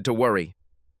started to worry,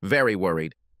 very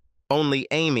worried. Only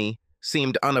Amy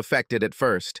seemed unaffected at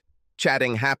first,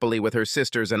 chatting happily with her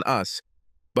sisters and us,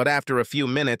 but after a few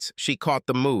minutes, she caught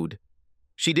the mood.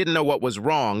 She didn't know what was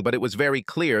wrong, but it was very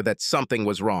clear that something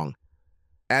was wrong.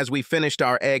 As we finished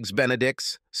our eggs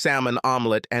Benedicts, salmon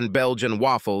omelet, and Belgian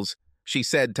waffles, she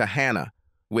said to Hannah,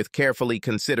 with carefully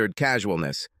considered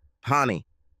casualness, "Honey,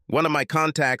 one of my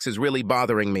contacts is really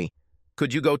bothering me.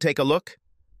 Could you go take a look?"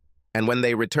 And when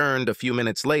they returned a few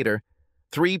minutes later,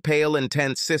 3 pale,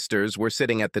 intense sisters were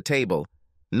sitting at the table.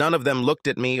 None of them looked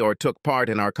at me or took part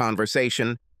in our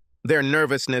conversation. Their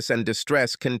nervousness and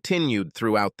distress continued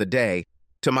throughout the day,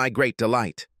 to my great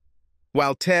delight.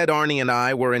 While Ted, Arnie, and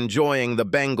I were enjoying the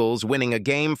Bengals winning a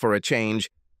game for a change,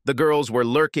 the girls were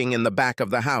lurking in the back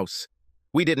of the house.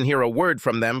 We didn't hear a word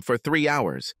from them for 3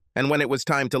 hours, and when it was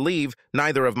time to leave,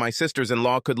 neither of my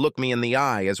sisters-in-law could look me in the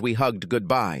eye as we hugged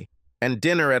goodbye. And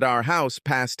dinner at our house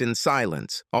passed in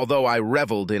silence, although I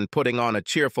reveled in putting on a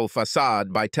cheerful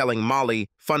facade by telling Molly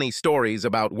funny stories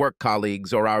about work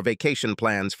colleagues or our vacation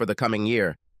plans for the coming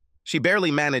year. She barely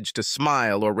managed to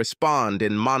smile or respond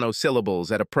in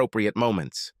monosyllables at appropriate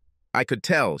moments. I could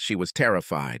tell she was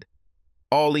terrified.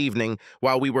 All evening,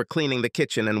 while we were cleaning the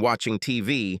kitchen and watching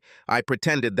TV, I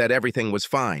pretended that everything was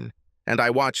fine, and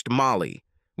I watched Molly,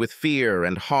 with fear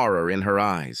and horror in her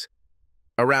eyes.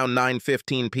 Around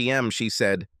 9:15 p.m., she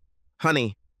said,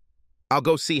 "Honey, I'll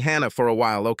go see Hannah for a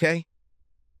while, okay?"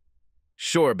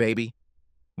 "Sure, baby.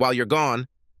 While you're gone,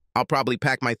 I'll probably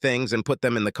pack my things and put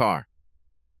them in the car.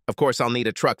 Of course, I'll need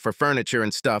a truck for furniture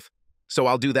and stuff, so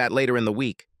I'll do that later in the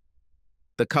week."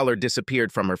 The color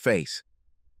disappeared from her face.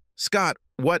 "Scott,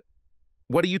 what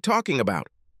are you talking about?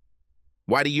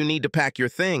 Why do you need to pack your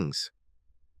things?"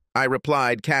 I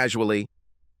replied casually,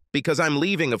 "Because I'm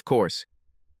leaving, of course.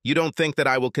 You don't think that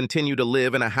I will continue to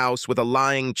live in a house with a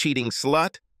lying, cheating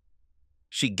slut?"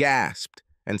 She gasped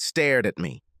and stared at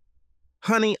me.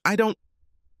 "Honey, I don't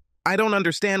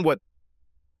understand what—"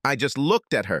 I just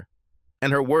looked at her,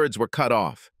 and her words were cut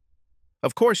off.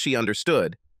 Of course she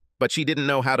understood, but she didn't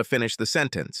know how to finish the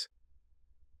sentence.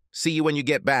 "See you when you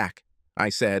get back," I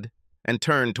said, and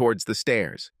turned towards the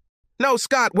stairs. "No,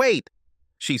 Scott, wait!"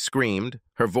 she screamed,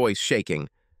 her voice shaking.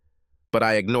 But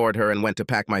I ignored her and went to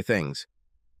pack my things.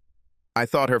 I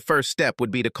thought her first step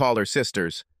would be to call her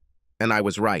sisters, and I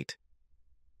was right.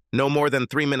 No more than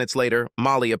 3 minutes later,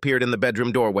 Molly appeared in the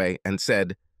bedroom doorway and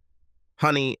said,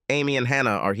 "Honey, Amy and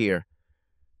Hannah are here.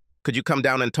 Could you come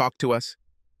down and talk to us?"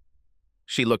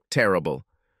 She looked terrible.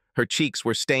 Her cheeks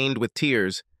were stained with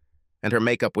tears, and her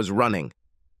makeup was running.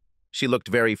 She looked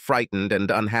very frightened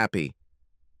and unhappy.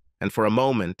 And for a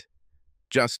moment,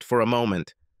 just for a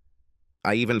moment,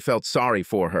 I even felt sorry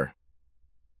for her.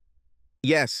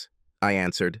 "Yes," I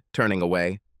answered, turning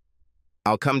away.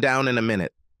 "I'll come down in a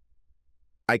minute."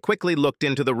 I quickly looked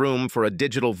into the room for a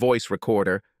digital voice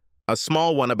recorder, a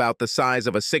small one about the size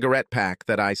of a cigarette pack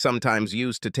that I sometimes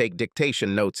used to take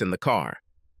dictation notes in the car.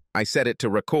 I set it to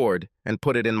record and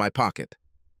put it in my pocket.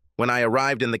 When I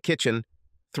arrived in the kitchen,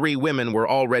 3 women were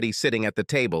already sitting at the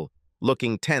table,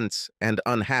 looking tense and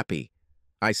unhappy.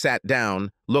 I sat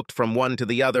down, looked from one to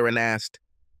the other, and asked,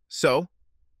 "So?"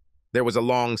 There was a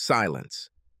long silence.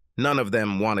 None of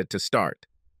them wanted to start.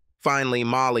 Finally,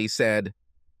 Molly said,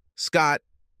 "Scott,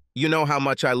 you know how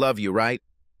much I love you, right?"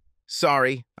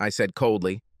 "Sorry," I said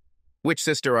coldly. "Which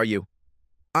sister are you?"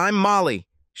 "I'm Molly,"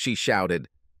 she shouted.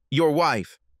 "Your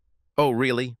wife." "Oh,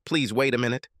 really? Please wait a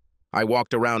minute." I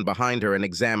walked around behind her and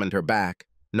examined her back.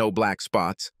 No black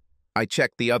spots. I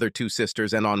checked the other 2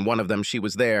 sisters, and on one of them she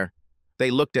was there.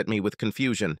 They looked at me with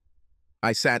confusion.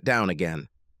 I sat down again.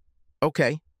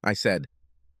 "Okay," I said.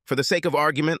 "For the sake of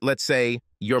argument, let's say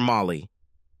you're Molly.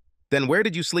 Then where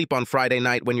did you sleep on Friday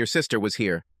night when your sister was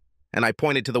here?" And I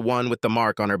pointed to the one with the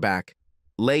mark on her back.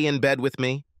 "Lay in bed with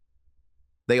me?"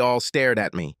 They all stared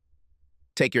at me.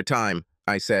 "Take your time,"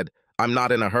 I said. "I'm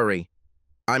not in a hurry.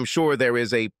 I'm sure there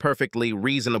is a perfectly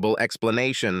reasonable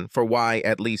explanation for why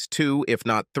at least 2, if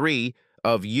not 3,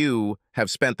 of you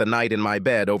have spent the night in my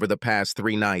bed over the past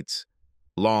 3 nights.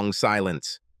 Long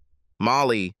silence.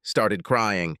 Molly started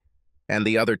crying, and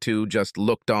the other two just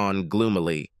looked on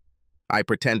gloomily. I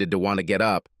pretended to want to get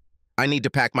up. "I need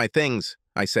to pack my things,"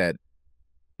 I said.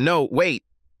 "No, wait,"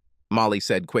 Molly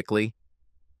said quickly.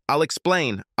 I'll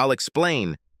explain.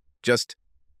 Just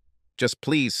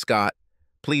please, Scott,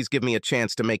 please give me a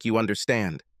chance to make you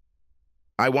understand."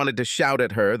 I wanted to shout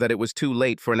at her that it was too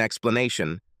late for an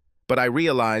explanation, but I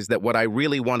realized that what I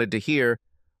really wanted to hear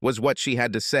was what she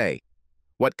had to say.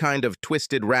 What kind of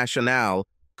twisted rationale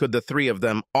could the three of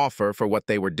them offer for what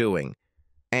they were doing?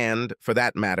 And, for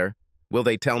that matter, will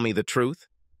they tell me the truth?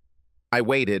 I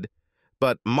waited,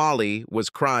 but Molly was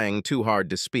crying too hard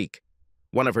to speak.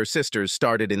 One of her sisters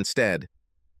started instead.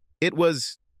 "It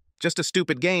was just a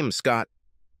stupid game, Scott.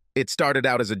 It started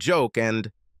out as a joke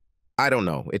and, I don't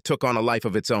know, it took on a life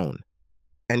of its own.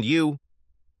 And you,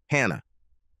 Hannah,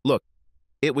 look,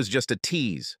 it was just a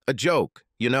tease, a joke,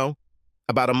 you know?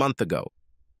 About a month ago,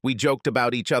 we joked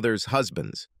about each other's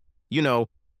husbands. You know,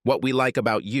 what we like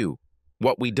about you,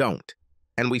 what we don't.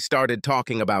 And we started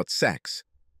talking about sex.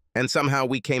 And somehow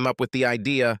we came up with the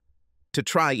idea to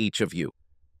try each of you.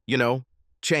 You know,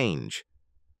 change.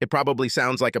 It probably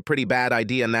sounds like a pretty bad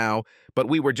idea now, but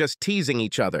we were just teasing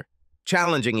each other,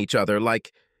 challenging each other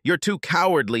like, you're too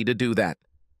cowardly to do that.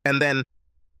 And then,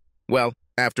 well,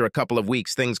 after a couple of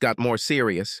weeks, things got more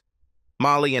serious.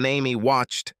 Molly and Amy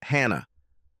watched Hannah.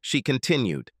 She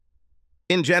continued.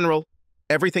 In general,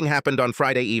 everything happened on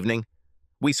Friday evening.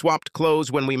 We swapped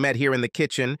clothes when we met here in the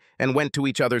kitchen and went to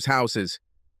each other's houses.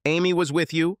 Amy was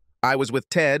with you, I was with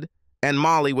Ted, and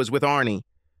Molly was with Arnie.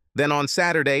 Then on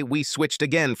Saturday, we switched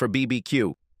again for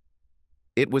BBQ.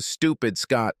 It was stupid,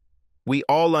 Scott. We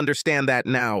all understand that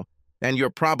now, and you're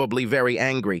probably very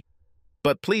angry.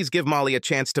 But please give Molly a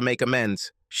chance to make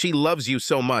amends. She loves you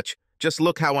so much. Just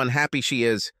look how unhappy she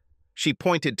is. She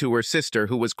pointed to her sister,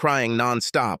 who was crying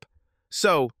nonstop.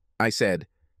 So, I said,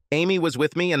 Amy was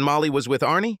with me and Molly was with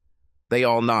Arnie? They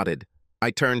all nodded.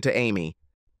 I turned to Amy.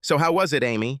 So how was it,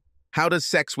 Amy? How does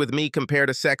sex with me compare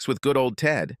to sex with good old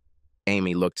Ted?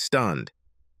 Amy looked stunned.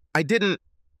 I don't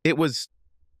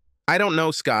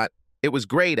know, Scott. It was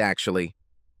great, actually.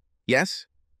 Yes?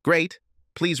 Great.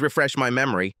 Please refresh my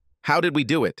memory. How did we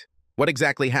do it? What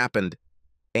exactly happened?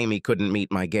 Amy couldn't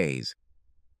meet my gaze.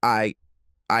 I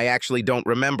actually don't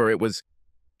remember. It was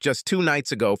just 2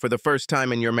 nights ago, for the first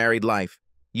time in your married life.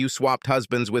 You swapped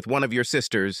husbands with one of your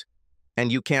sisters,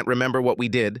 and you can't remember what we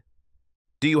did?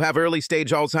 Do you have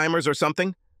early-stage Alzheimer's or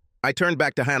something? I turned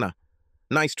back to Hannah.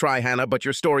 Nice try, Hannah, but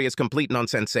your story is complete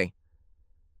nonsense.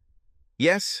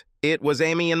 Yes, it was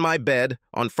Amy in my bed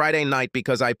on Friday night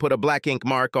because I put a black ink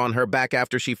mark on her back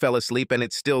after she fell asleep and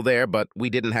it's still there, but we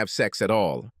didn't have sex at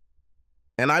all.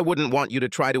 And I wouldn't want you to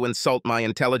try to insult my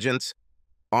intelligence,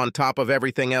 on top of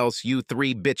everything else you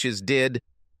 3 bitches did,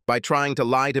 by trying to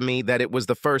lie to me that it was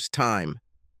the first time.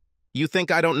 You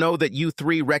think I don't know that you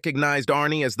 3 recognized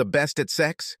Arnie as the best at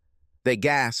sex? They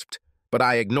gasped, but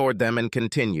I ignored them and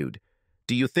continued.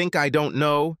 Do you think I don't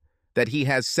know that he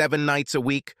has 7 nights a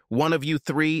week, one of you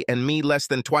 3, and me less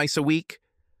than twice a week?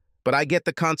 But I get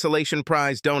the consolation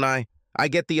prize, don't I? I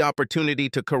get the opportunity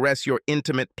to caress your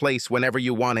intimate place whenever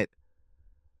you want it.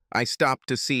 I stopped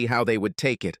to see how they would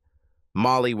take it.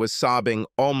 Molly was sobbing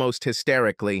almost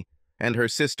hysterically, and her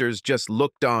sisters just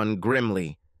looked on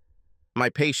grimly. My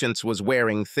patience was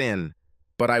wearing thin,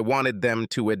 but I wanted them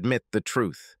to admit the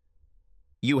truth.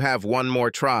 You have one more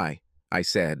try, I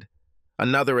said.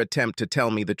 Another attempt to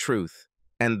tell me the truth,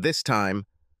 and this time,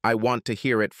 I want to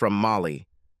hear it from Molly.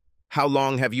 How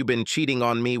long have you been cheating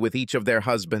on me with each of their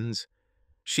husbands?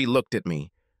 She looked at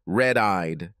me,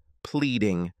 red-eyed,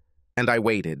 pleading, and I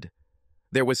waited.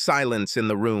 There was silence in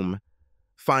the room.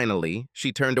 Finally,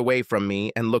 she turned away from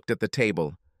me and looked at the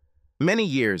table. Many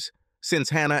years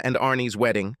since Hannah and Arnie's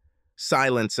wedding.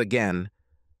 Silence again.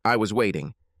 I was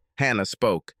waiting. Hannah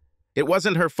spoke. It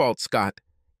wasn't her fault, Scott.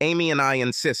 Amy and I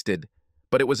insisted.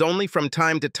 But it was only from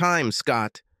time to time,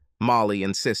 Scott, Molly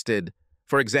insisted.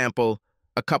 For example,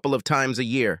 a couple of times a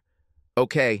year.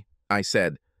 Okay, I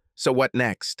said. So what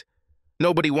next?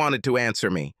 Nobody wanted to answer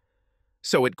me.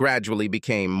 So it gradually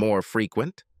became more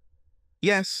frequent?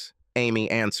 Yes, Amy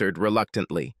answered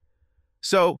reluctantly.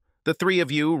 So the 3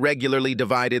 of you regularly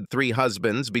divided 3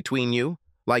 husbands between you,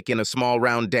 like in a small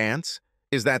round dance?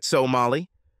 Is that so, Molly?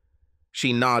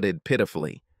 She nodded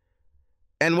pitifully.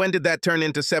 And when did that turn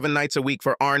into 7 nights a week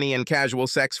for Arnie and casual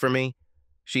sex for me?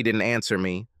 She didn't answer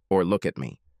me or look at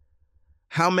me.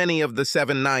 How many of the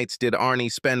 7 nights did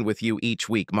Arnie spend with you each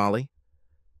week, Molly?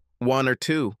 1 or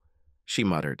 2, she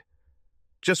muttered.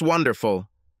 Just wonderful,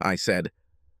 I said.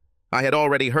 I had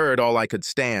already heard all I could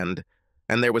stand,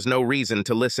 and there was no reason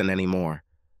to listen anymore.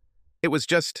 It was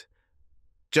just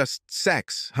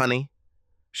sex, honey,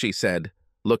 she said,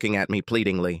 looking at me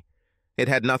pleadingly. It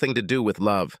had nothing to do with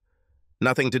love.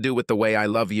 Nothing to do with the way I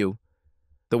love you,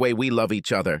 the way we love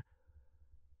each other.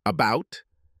 About?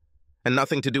 And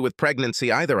nothing to do with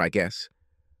pregnancy either, I guess.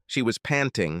 She was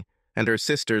panting, and her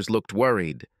sisters looked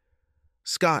worried.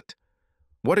 Scott,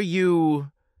 what are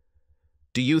you...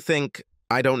 Do you think,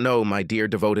 I don't know, my dear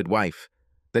devoted wife,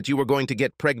 that you were going to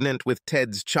get pregnant with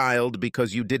Ted's child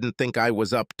because you didn't think I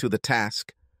was up to the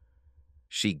task?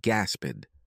 She gasped.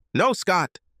 No,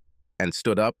 Scott, and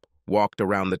stood up, walked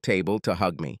around the table to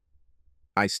hug me.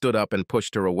 I stood up and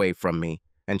pushed her away from me,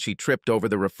 and she tripped over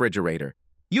the refrigerator.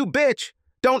 You bitch!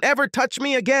 Don't ever touch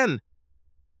me again!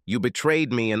 You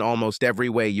betrayed me in almost every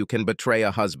way you can betray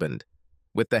a husband,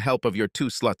 with the help of your two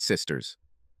slut sisters.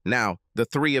 Now, the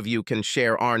three of you can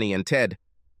share Arnie and Ted,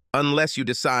 unless you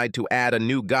decide to add a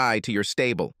new guy to your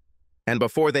stable. And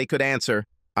before they could answer,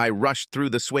 I rushed through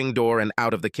the swing door and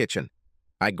out of the kitchen.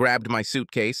 I grabbed my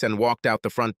suitcase and walked out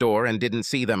the front door and didn't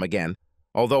see them again,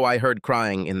 although I heard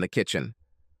crying in the kitchen.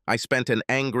 I spent an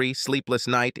angry, sleepless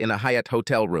night in a Hyatt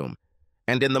hotel room,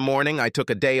 and in the morning I took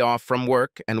a day off from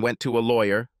work and went to a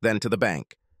lawyer, then to the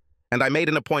bank. And I made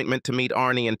an appointment to meet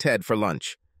Arnie and Ted for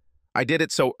lunch. I did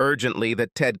it so urgently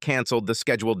that Ted canceled the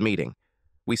scheduled meeting.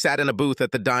 We sat in a booth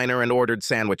at the diner and ordered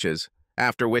sandwiches,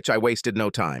 after which I wasted no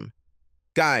time.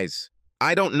 Guys,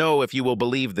 I don't know if you will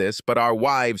believe this, but our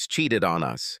wives cheated on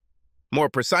us. More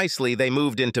precisely, they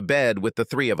moved into bed with the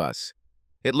three of us.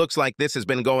 It looks like this has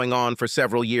been going on for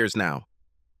several years now.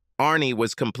 Arnie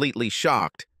was completely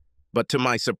shocked, but to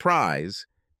my surprise,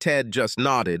 Ted just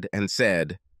nodded and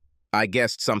said, I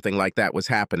guessed something like that was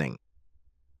happening.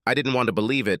 I didn't want to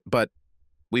believe it, but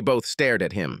we both stared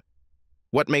at him.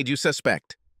 What made you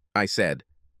suspect? I said.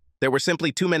 There were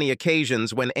simply too many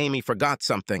occasions when Amy forgot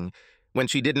something, when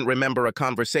she didn't remember a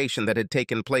conversation that had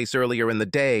taken place earlier in the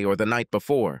day or the night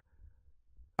before.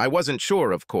 I wasn't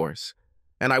sure, of course,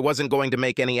 and I wasn't going to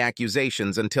make any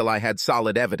accusations until I had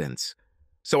solid evidence.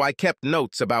 So I kept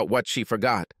notes about what she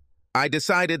forgot. I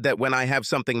decided that when I have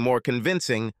something more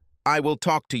convincing, I will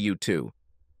talk to you two.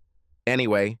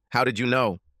 Anyway, how did you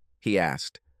know? He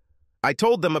asked. I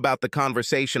told them about the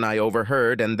conversation I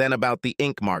overheard and then about the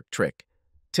ink mark trick.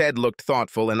 Ted looked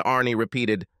thoughtful and Arnie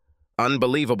repeated,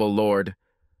 Unbelievable, Lord.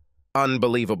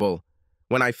 Unbelievable.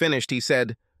 When I finished, he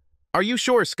said, Are you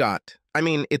sure, Scott? I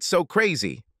mean, it's so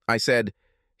crazy. I said,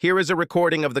 Here is a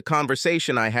recording of the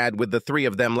conversation I had with the three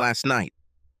of them last night,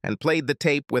 and played the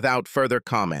tape without further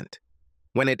comment.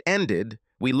 When it ended,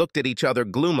 we looked at each other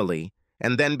gloomily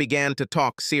and then began to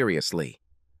talk seriously.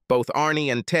 Both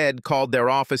Arnie and Ted called their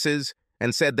offices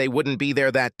and said they wouldn't be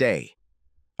there that day.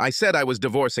 I said I was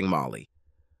divorcing Molly.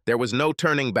 There was no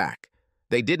turning back.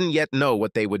 They didn't yet know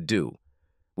what they would do.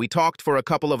 We talked for a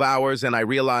couple of hours and I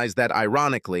realized that,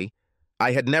 ironically,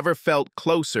 I had never felt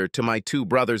closer to my two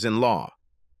brothers-in-law.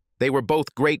 They were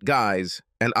both great guys,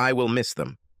 and I will miss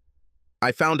them.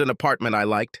 I found an apartment I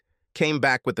liked, came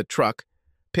back with the truck,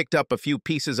 picked up a few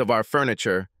pieces of our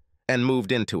furniture, and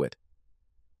moved into it.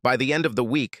 By the end of the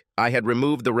week, I had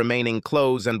removed the remaining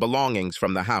clothes and belongings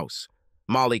from the house.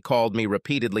 Molly called me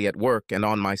repeatedly at work and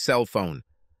on my cell phone.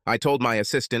 I told my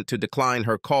assistant to decline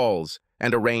her calls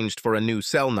and arranged for a new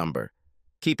cell number.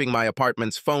 Keeping my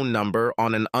apartment's phone number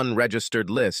on an unregistered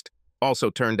list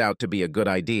also turned out to be a good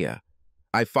idea.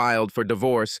 I filed for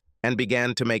divorce and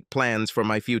began to make plans for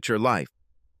my future life.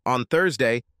 On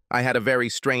Thursday, I had a very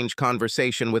strange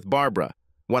conversation with Barbara,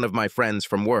 one of my friends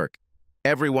from work.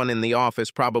 Everyone in the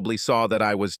office probably saw that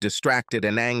I was distracted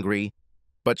and angry,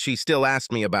 but she still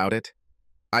asked me about it.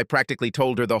 I practically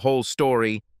told her the whole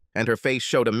story, and her face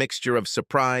showed a mixture of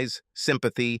surprise,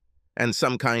 sympathy, and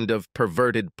some kind of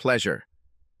perverted pleasure.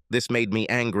 This made me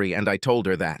angry, and I told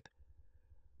her that.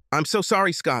 I'm so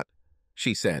sorry, Scott,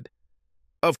 she said.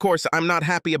 Of course, I'm not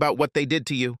happy about what they did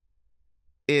to you.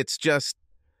 It's just...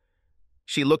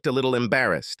 She looked a little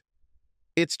embarrassed.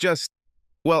 It's just...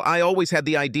 Well, I always had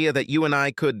the idea that you and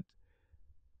I could,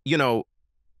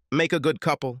 make a good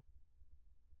couple.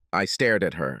 I stared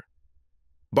at her.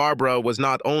 Barbara was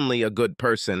not only a good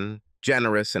person,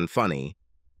 generous and funny,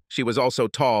 she was also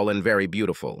tall and very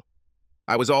beautiful.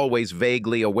 I was always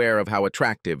vaguely aware of how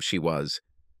attractive she was,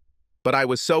 but I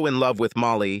was so in love with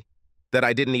Molly that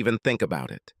I didn't even think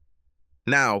about it.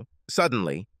 Now,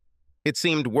 suddenly, it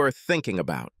seemed worth thinking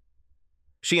about.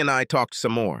 She and I talked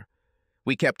some more.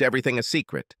 We kept everything a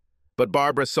secret, but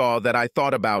Barbara saw that I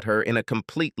thought about her in a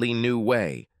completely new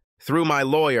way. Through my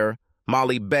lawyer,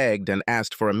 Molly begged and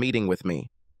asked for a meeting with me,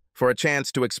 for a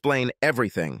chance to explain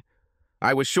everything.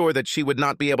 I was sure that she would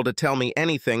not be able to tell me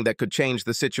anything that could change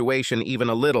the situation even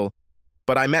a little,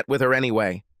 but I met with her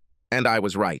anyway, and I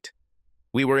was right.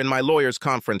 We were in my lawyer's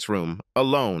conference room,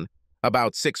 alone,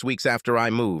 about 6 weeks after I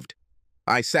moved.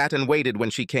 I sat and waited when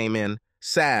she came in,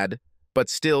 sad, but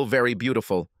still very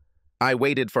beautiful. I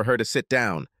waited for her to sit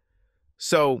down.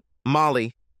 "So,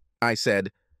 Molly," I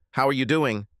said, "how are you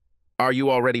doing? Are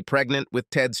you already pregnant with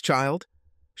Ted's child?"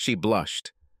 She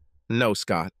blushed. "No,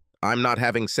 Scott, I'm not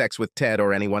having sex with Ted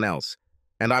or anyone else,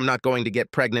 and I'm not going to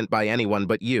get pregnant by anyone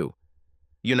but you."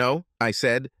 "You know," I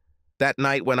said, "that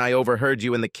night when I overheard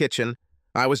you in the kitchen,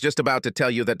 I was just about to tell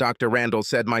you that Dr. Randall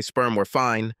said my sperm were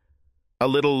fine. A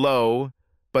little low,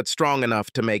 but strong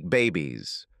enough to make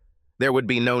babies. There would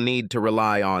be no need to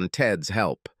rely on Ted's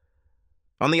help.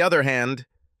 On the other hand,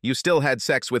 you still had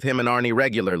sex with him and Arnie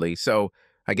regularly, so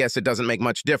I guess it doesn't make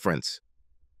much difference."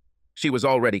 She was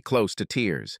already close to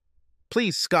tears.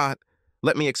 "Please, Scott,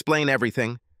 let me explain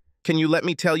everything. Can you let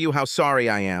me tell you how sorry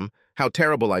I am, how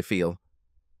terrible I feel?"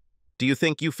 "Do you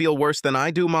think you feel worse than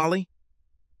I do, Molly?"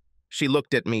 She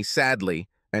looked at me sadly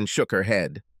and shook her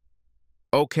head.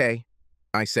 "Okay,"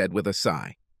 I said with a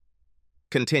sigh.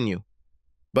 "Continue.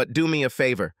 But do me a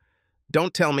favor.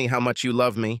 Don't tell me how much you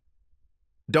love me.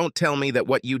 Don't tell me that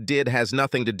what you did has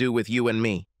nothing to do with you and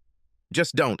me.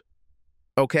 Just don't.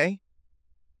 Okay?"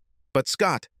 "But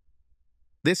Scott,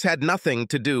 this had nothing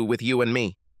to do with you and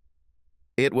me.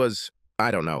 It was,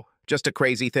 I don't know, just a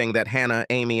crazy thing that Hannah,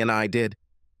 Amy, and I did.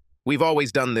 We've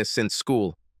always done this since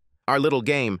school. Our little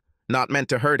game, not meant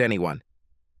to hurt anyone.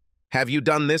 Have you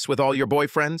done this with all your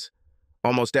boyfriends?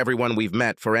 Almost everyone we've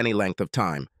met for any length of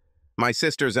time. My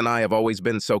sisters and I have always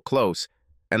been so close,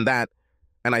 and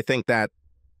I think that,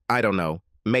 I don't know,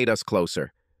 made us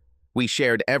closer. We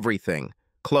shared everything,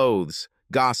 clothes,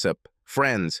 gossip,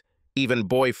 friends, even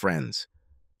boyfriends."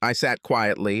 I sat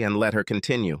quietly and let her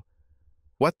continue.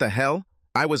 "What the hell?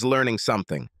 I was learning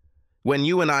something. When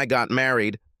you and I got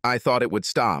married, I thought it would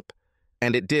stop,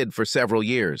 and it did for several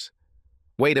years.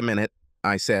 Wait a minute,"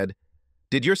 I said.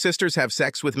 "Did your sisters have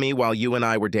sex with me while you and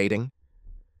I were dating?"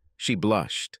 She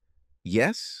blushed.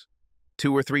 "Yes,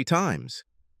 2 or 3 times.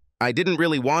 I didn't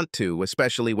really want to,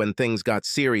 especially when things got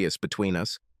serious between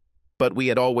us, but we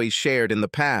had always shared in the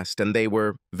past and they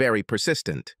were very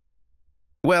persistent."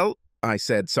 "Well," I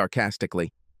said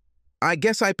sarcastically, "I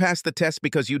guess I passed the test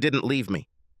because you didn't leave me."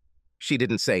 She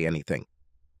didn't say anything.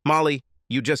 "Molly,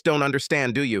 you just don't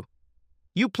understand, do you?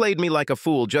 You played me like a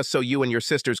fool just so you and your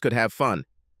sisters could have fun.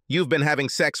 You've been having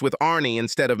sex with Arnie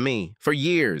instead of me for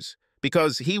years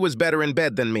because he was better in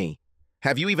bed than me.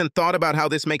 Have you even thought about how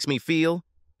this makes me feel?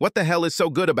 What the hell is so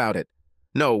good about it?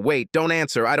 No, wait, don't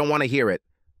answer. I don't want to hear it."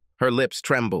 Her lips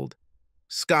trembled.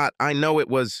 "Scott, I know it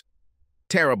was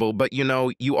terrible, but you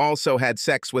know, you also had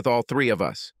sex with all 3 of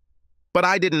us." "But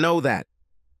I didn't know that.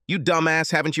 You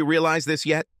dumbass, haven't you realized this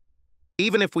yet?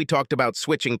 Even if we talked about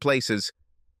switching places,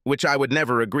 which I would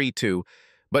never agree to,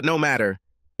 but no matter,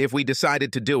 if we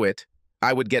decided to do it,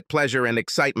 I would get pleasure and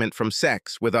excitement from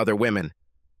sex with other women.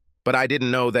 But I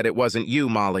didn't know that it wasn't you,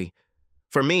 Molly.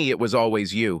 For me, it was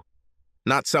always you.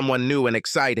 Not someone new and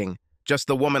exciting, just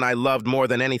the woman I loved more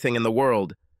than anything in the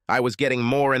world. I was getting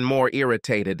more and more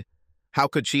irritated. How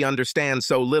could she understand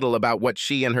so little about what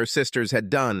she and her sisters had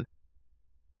done?"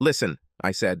 "Listen,"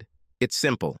 I said, "it's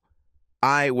simple.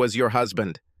 I was your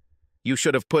husband. You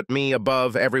should have put me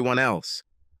above everyone else.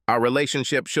 Our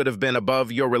relationship should have been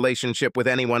above your relationship with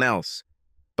anyone else.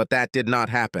 But that did not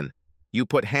happen. You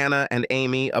put Hannah and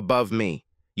Amy above me.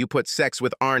 You put sex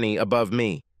with Arnie above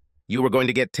me. You were going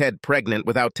to get Ted pregnant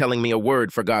without telling me a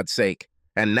word, for God's sake.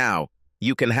 And now,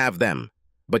 you can have them.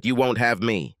 But you won't have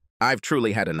me. I've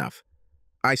truly had enough."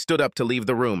 I stood up to leave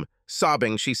the room.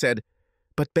 Sobbing, she said,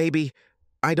 "But baby,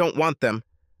 I don't want them.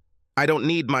 I don't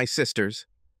need my sisters.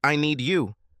 I need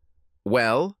you."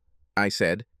 "Well," I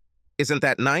said, "isn't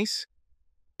that nice?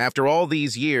 After all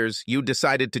these years, you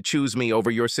decided to choose me over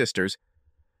your sisters.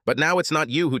 But now it's not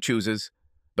you who chooses,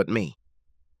 but me.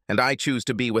 And I choose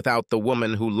to be without the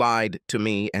woman who lied to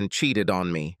me and cheated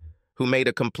on me, who made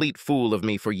a complete fool of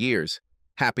me for years.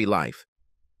 Happy life."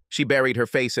 She buried her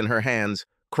face in her hands,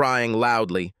 crying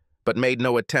loudly, but made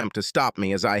no attempt to stop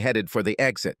me as I headed for the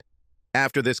exit.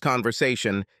 After this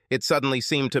conversation, it suddenly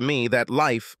seemed to me that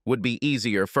life would be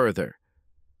easier further.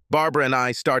 Barbara and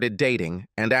I started dating,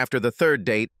 and after the 3rd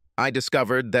date, I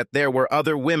discovered that there were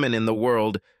other women in the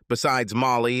world besides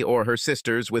Molly or her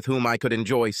sisters with whom I could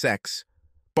enjoy sex.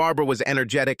 Barbara was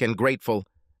energetic and grateful,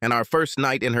 and our first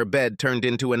night in her bed turned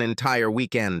into an entire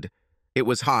weekend. It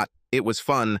was hot, it was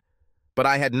fun, but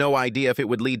I had no idea if it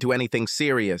would lead to anything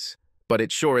serious, but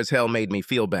it sure as hell made me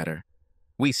feel better.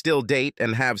 We still date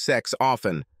and have sex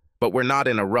often, but we're not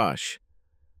in a rush.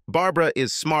 Barbara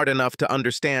is smart enough to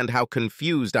understand how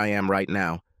confused I am right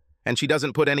now, And she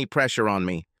doesn't put any pressure on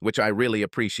me, which I really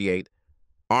appreciate.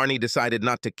 Arnie decided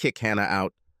not to kick Hannah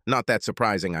out. Not that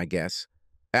surprising, I guess.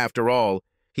 After all,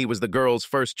 he was the girl's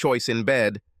first choice in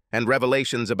bed, and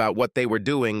revelations about what they were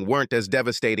doing weren't as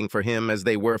devastating for him as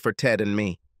they were for Ted and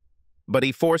me. But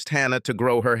he forced Hannah to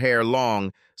grow her hair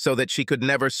long so that she could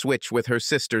never switch with her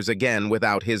sisters again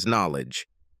without his knowledge.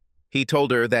 He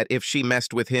told her that if she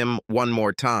messed with him one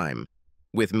more time,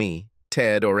 with me,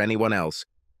 Ted, or anyone else,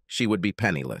 she would be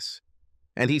penniless.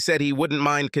 And he said he wouldn't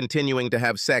mind continuing to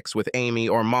have sex with Amy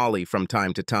or Molly from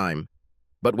time to time,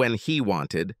 but when he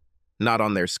wanted, not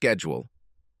on their schedule.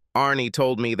 Arnie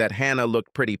told me that Hannah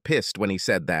looked pretty pissed when he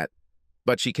said that,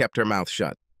 but she kept her mouth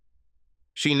shut.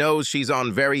 She knows she's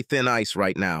on very thin ice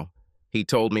right now, he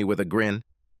told me with a grin.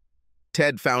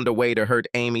 Ted found a way to hurt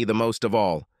Amy the most of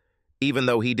all, even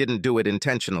though he didn't do it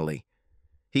intentionally.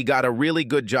 He got a really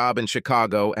good job in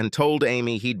Chicago and told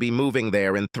Amy he'd be moving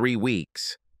there in 3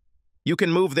 weeks. You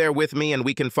can move there with me and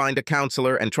we can find a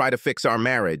counselor and try to fix our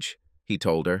marriage, he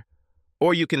told her.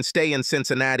 Or you can stay in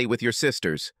Cincinnati with your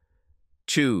sisters.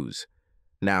 Choose.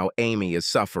 Now Amy is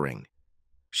suffering.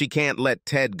 She can't let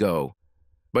Ted go,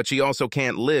 but she also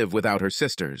can't live without her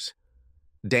sisters.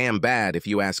 Damn bad if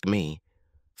you ask me.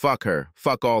 Fuck her.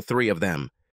 Fuck all 3 of them.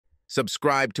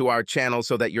 Subscribe to our channel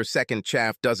so that your second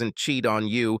chaff doesn't cheat on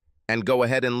you, and go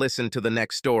ahead and listen to the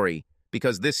next story,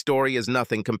 because this story is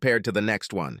nothing compared to the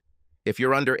next one. If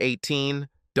you're under 18,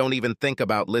 don't even think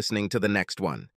about listening to the next one.